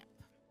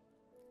camp.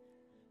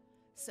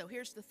 So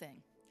here's the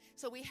thing.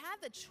 So we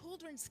had the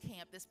children's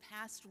camp this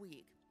past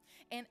week.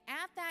 And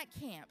at that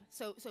camp,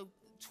 so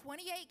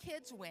 28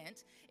 kids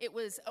went. It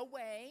was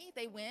away.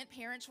 They went.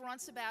 Parents were on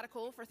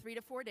sabbatical for 3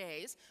 to 4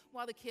 days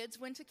while the kids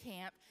went to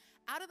camp.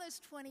 Out of those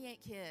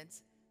 28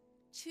 kids,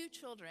 2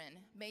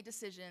 children made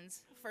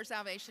decisions for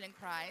salvation in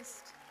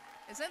Christ.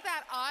 Isn't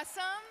that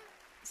awesome?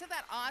 Isn't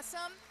that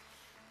awesome?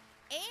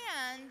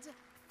 And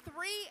 3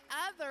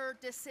 other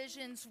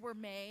decisions were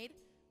made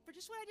for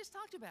just what I just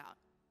talked about,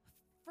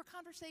 for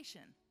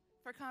conversation.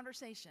 For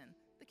conversation.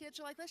 The kids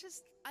are like,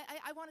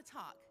 I want to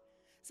talk.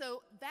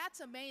 So that's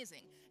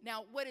amazing.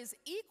 Now, what is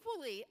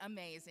equally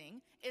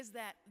amazing is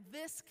that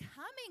this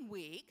coming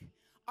week,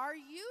 our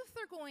youth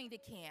are going to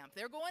camp.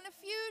 They're going to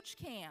Fuge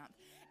Camp.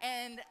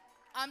 And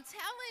I'm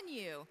telling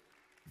you,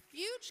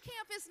 Fuge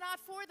Camp is not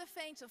for the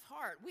faint of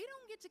heart. We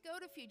don't get to go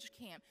to Fuge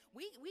Camp.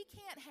 We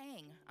can't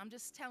hang, I'm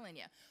just telling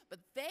you. But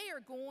they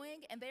are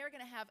going, and they are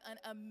going to have an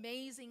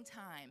amazing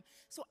time.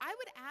 So I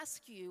would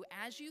ask you,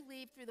 as you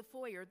leave through the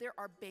foyer, there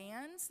are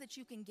bands that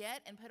you can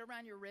get and put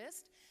around your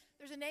wrist.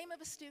 There's a name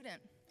of a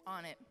student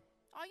on it.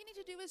 All you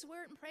need to do is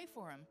wear it and pray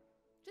for them.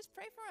 Just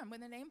pray for them. When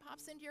the name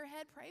pops into your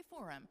head, pray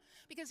for them.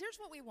 Because here's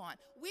what we want.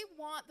 We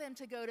want them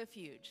to go to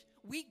Fuge.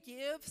 We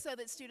give so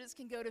that students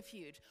can go to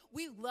Fuge.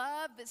 We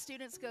love that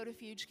students go to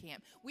Fuge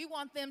Camp. We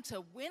want them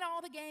to win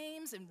all the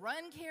games and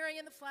run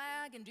carrying the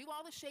flag and do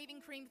all the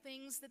shaving cream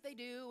things that they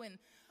do and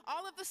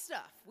all of the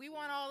stuff. We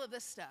want all of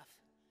this stuff.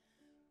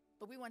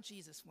 But we want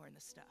Jesus more than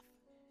the stuff.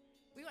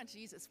 We want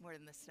Jesus more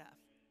than the stuff.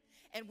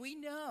 And we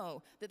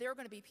know that there are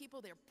going to be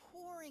people there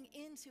pouring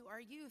into our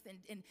youth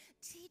and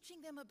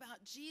teaching them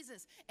about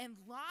Jesus. And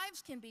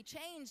lives can be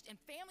changed and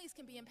families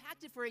can be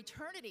impacted for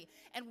eternity.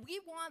 And we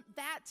want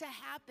that to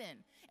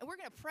happen. And we're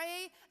going to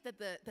pray that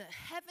the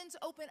heavens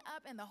open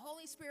up and the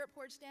Holy Spirit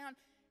pours down.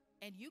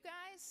 And you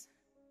guys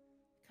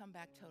come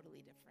back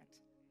totally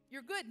different.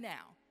 You're good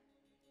now,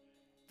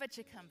 but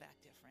you come back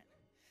different.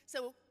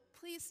 So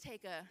please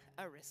take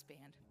a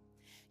wristband.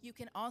 You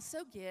can also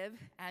give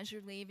as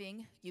you're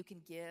leaving. You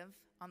can give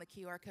on the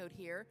QR code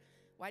here.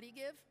 Why do you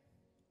give?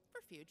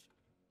 For Fuge.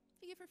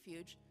 You give for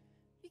Fuge.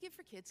 You give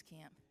for Kids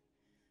Camp.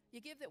 You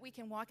give that we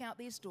can walk out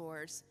these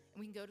doors and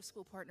we can go to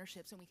school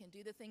partnerships and we can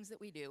do the things that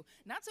we do.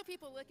 Not so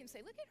people look and say,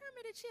 look at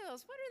Hermitage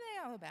Hills. What are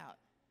they all about?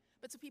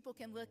 But so people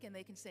can look and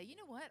they can say, you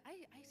know what?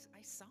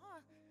 I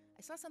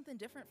saw something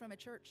different from a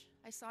church.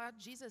 I saw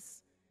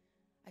Jesus.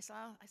 I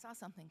saw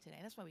something today.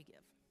 That's why we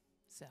give.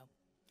 So,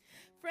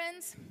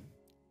 friends,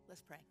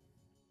 let's pray.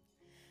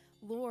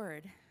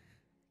 Lord,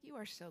 you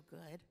are so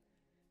good.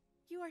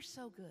 You are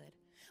so good.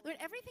 Lord,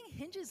 everything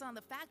hinges on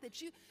the fact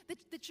that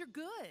you're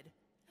good.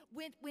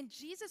 When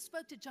Jesus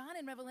spoke to John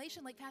in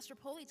Revelation, like Pastor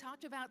Polly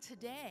talked about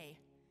today,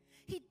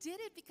 he did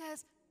it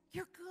because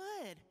you're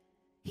good.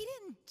 He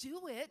didn't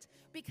do it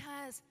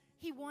because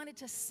he wanted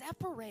to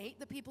separate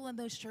the people in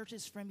those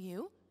churches from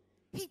you.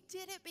 He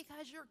did it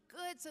because you're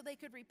good so they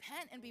could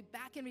repent and be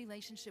back in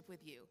relationship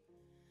with you.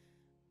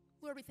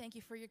 Lord, we thank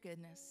you for your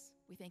goodness.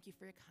 We thank you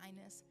for your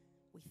kindness.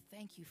 We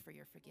thank you for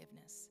your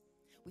forgiveness.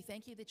 We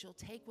thank you that you'll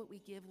take what we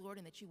give, Lord,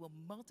 and that you will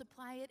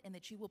multiply it and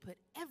that you will put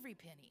every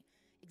penny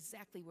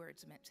exactly where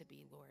it's meant to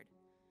be, Lord,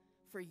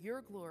 for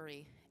your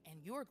glory and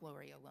your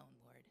glory alone,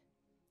 Lord.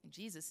 In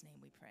Jesus' name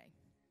we pray.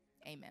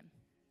 Amen.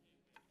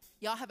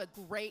 Y'all have a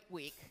great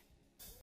week.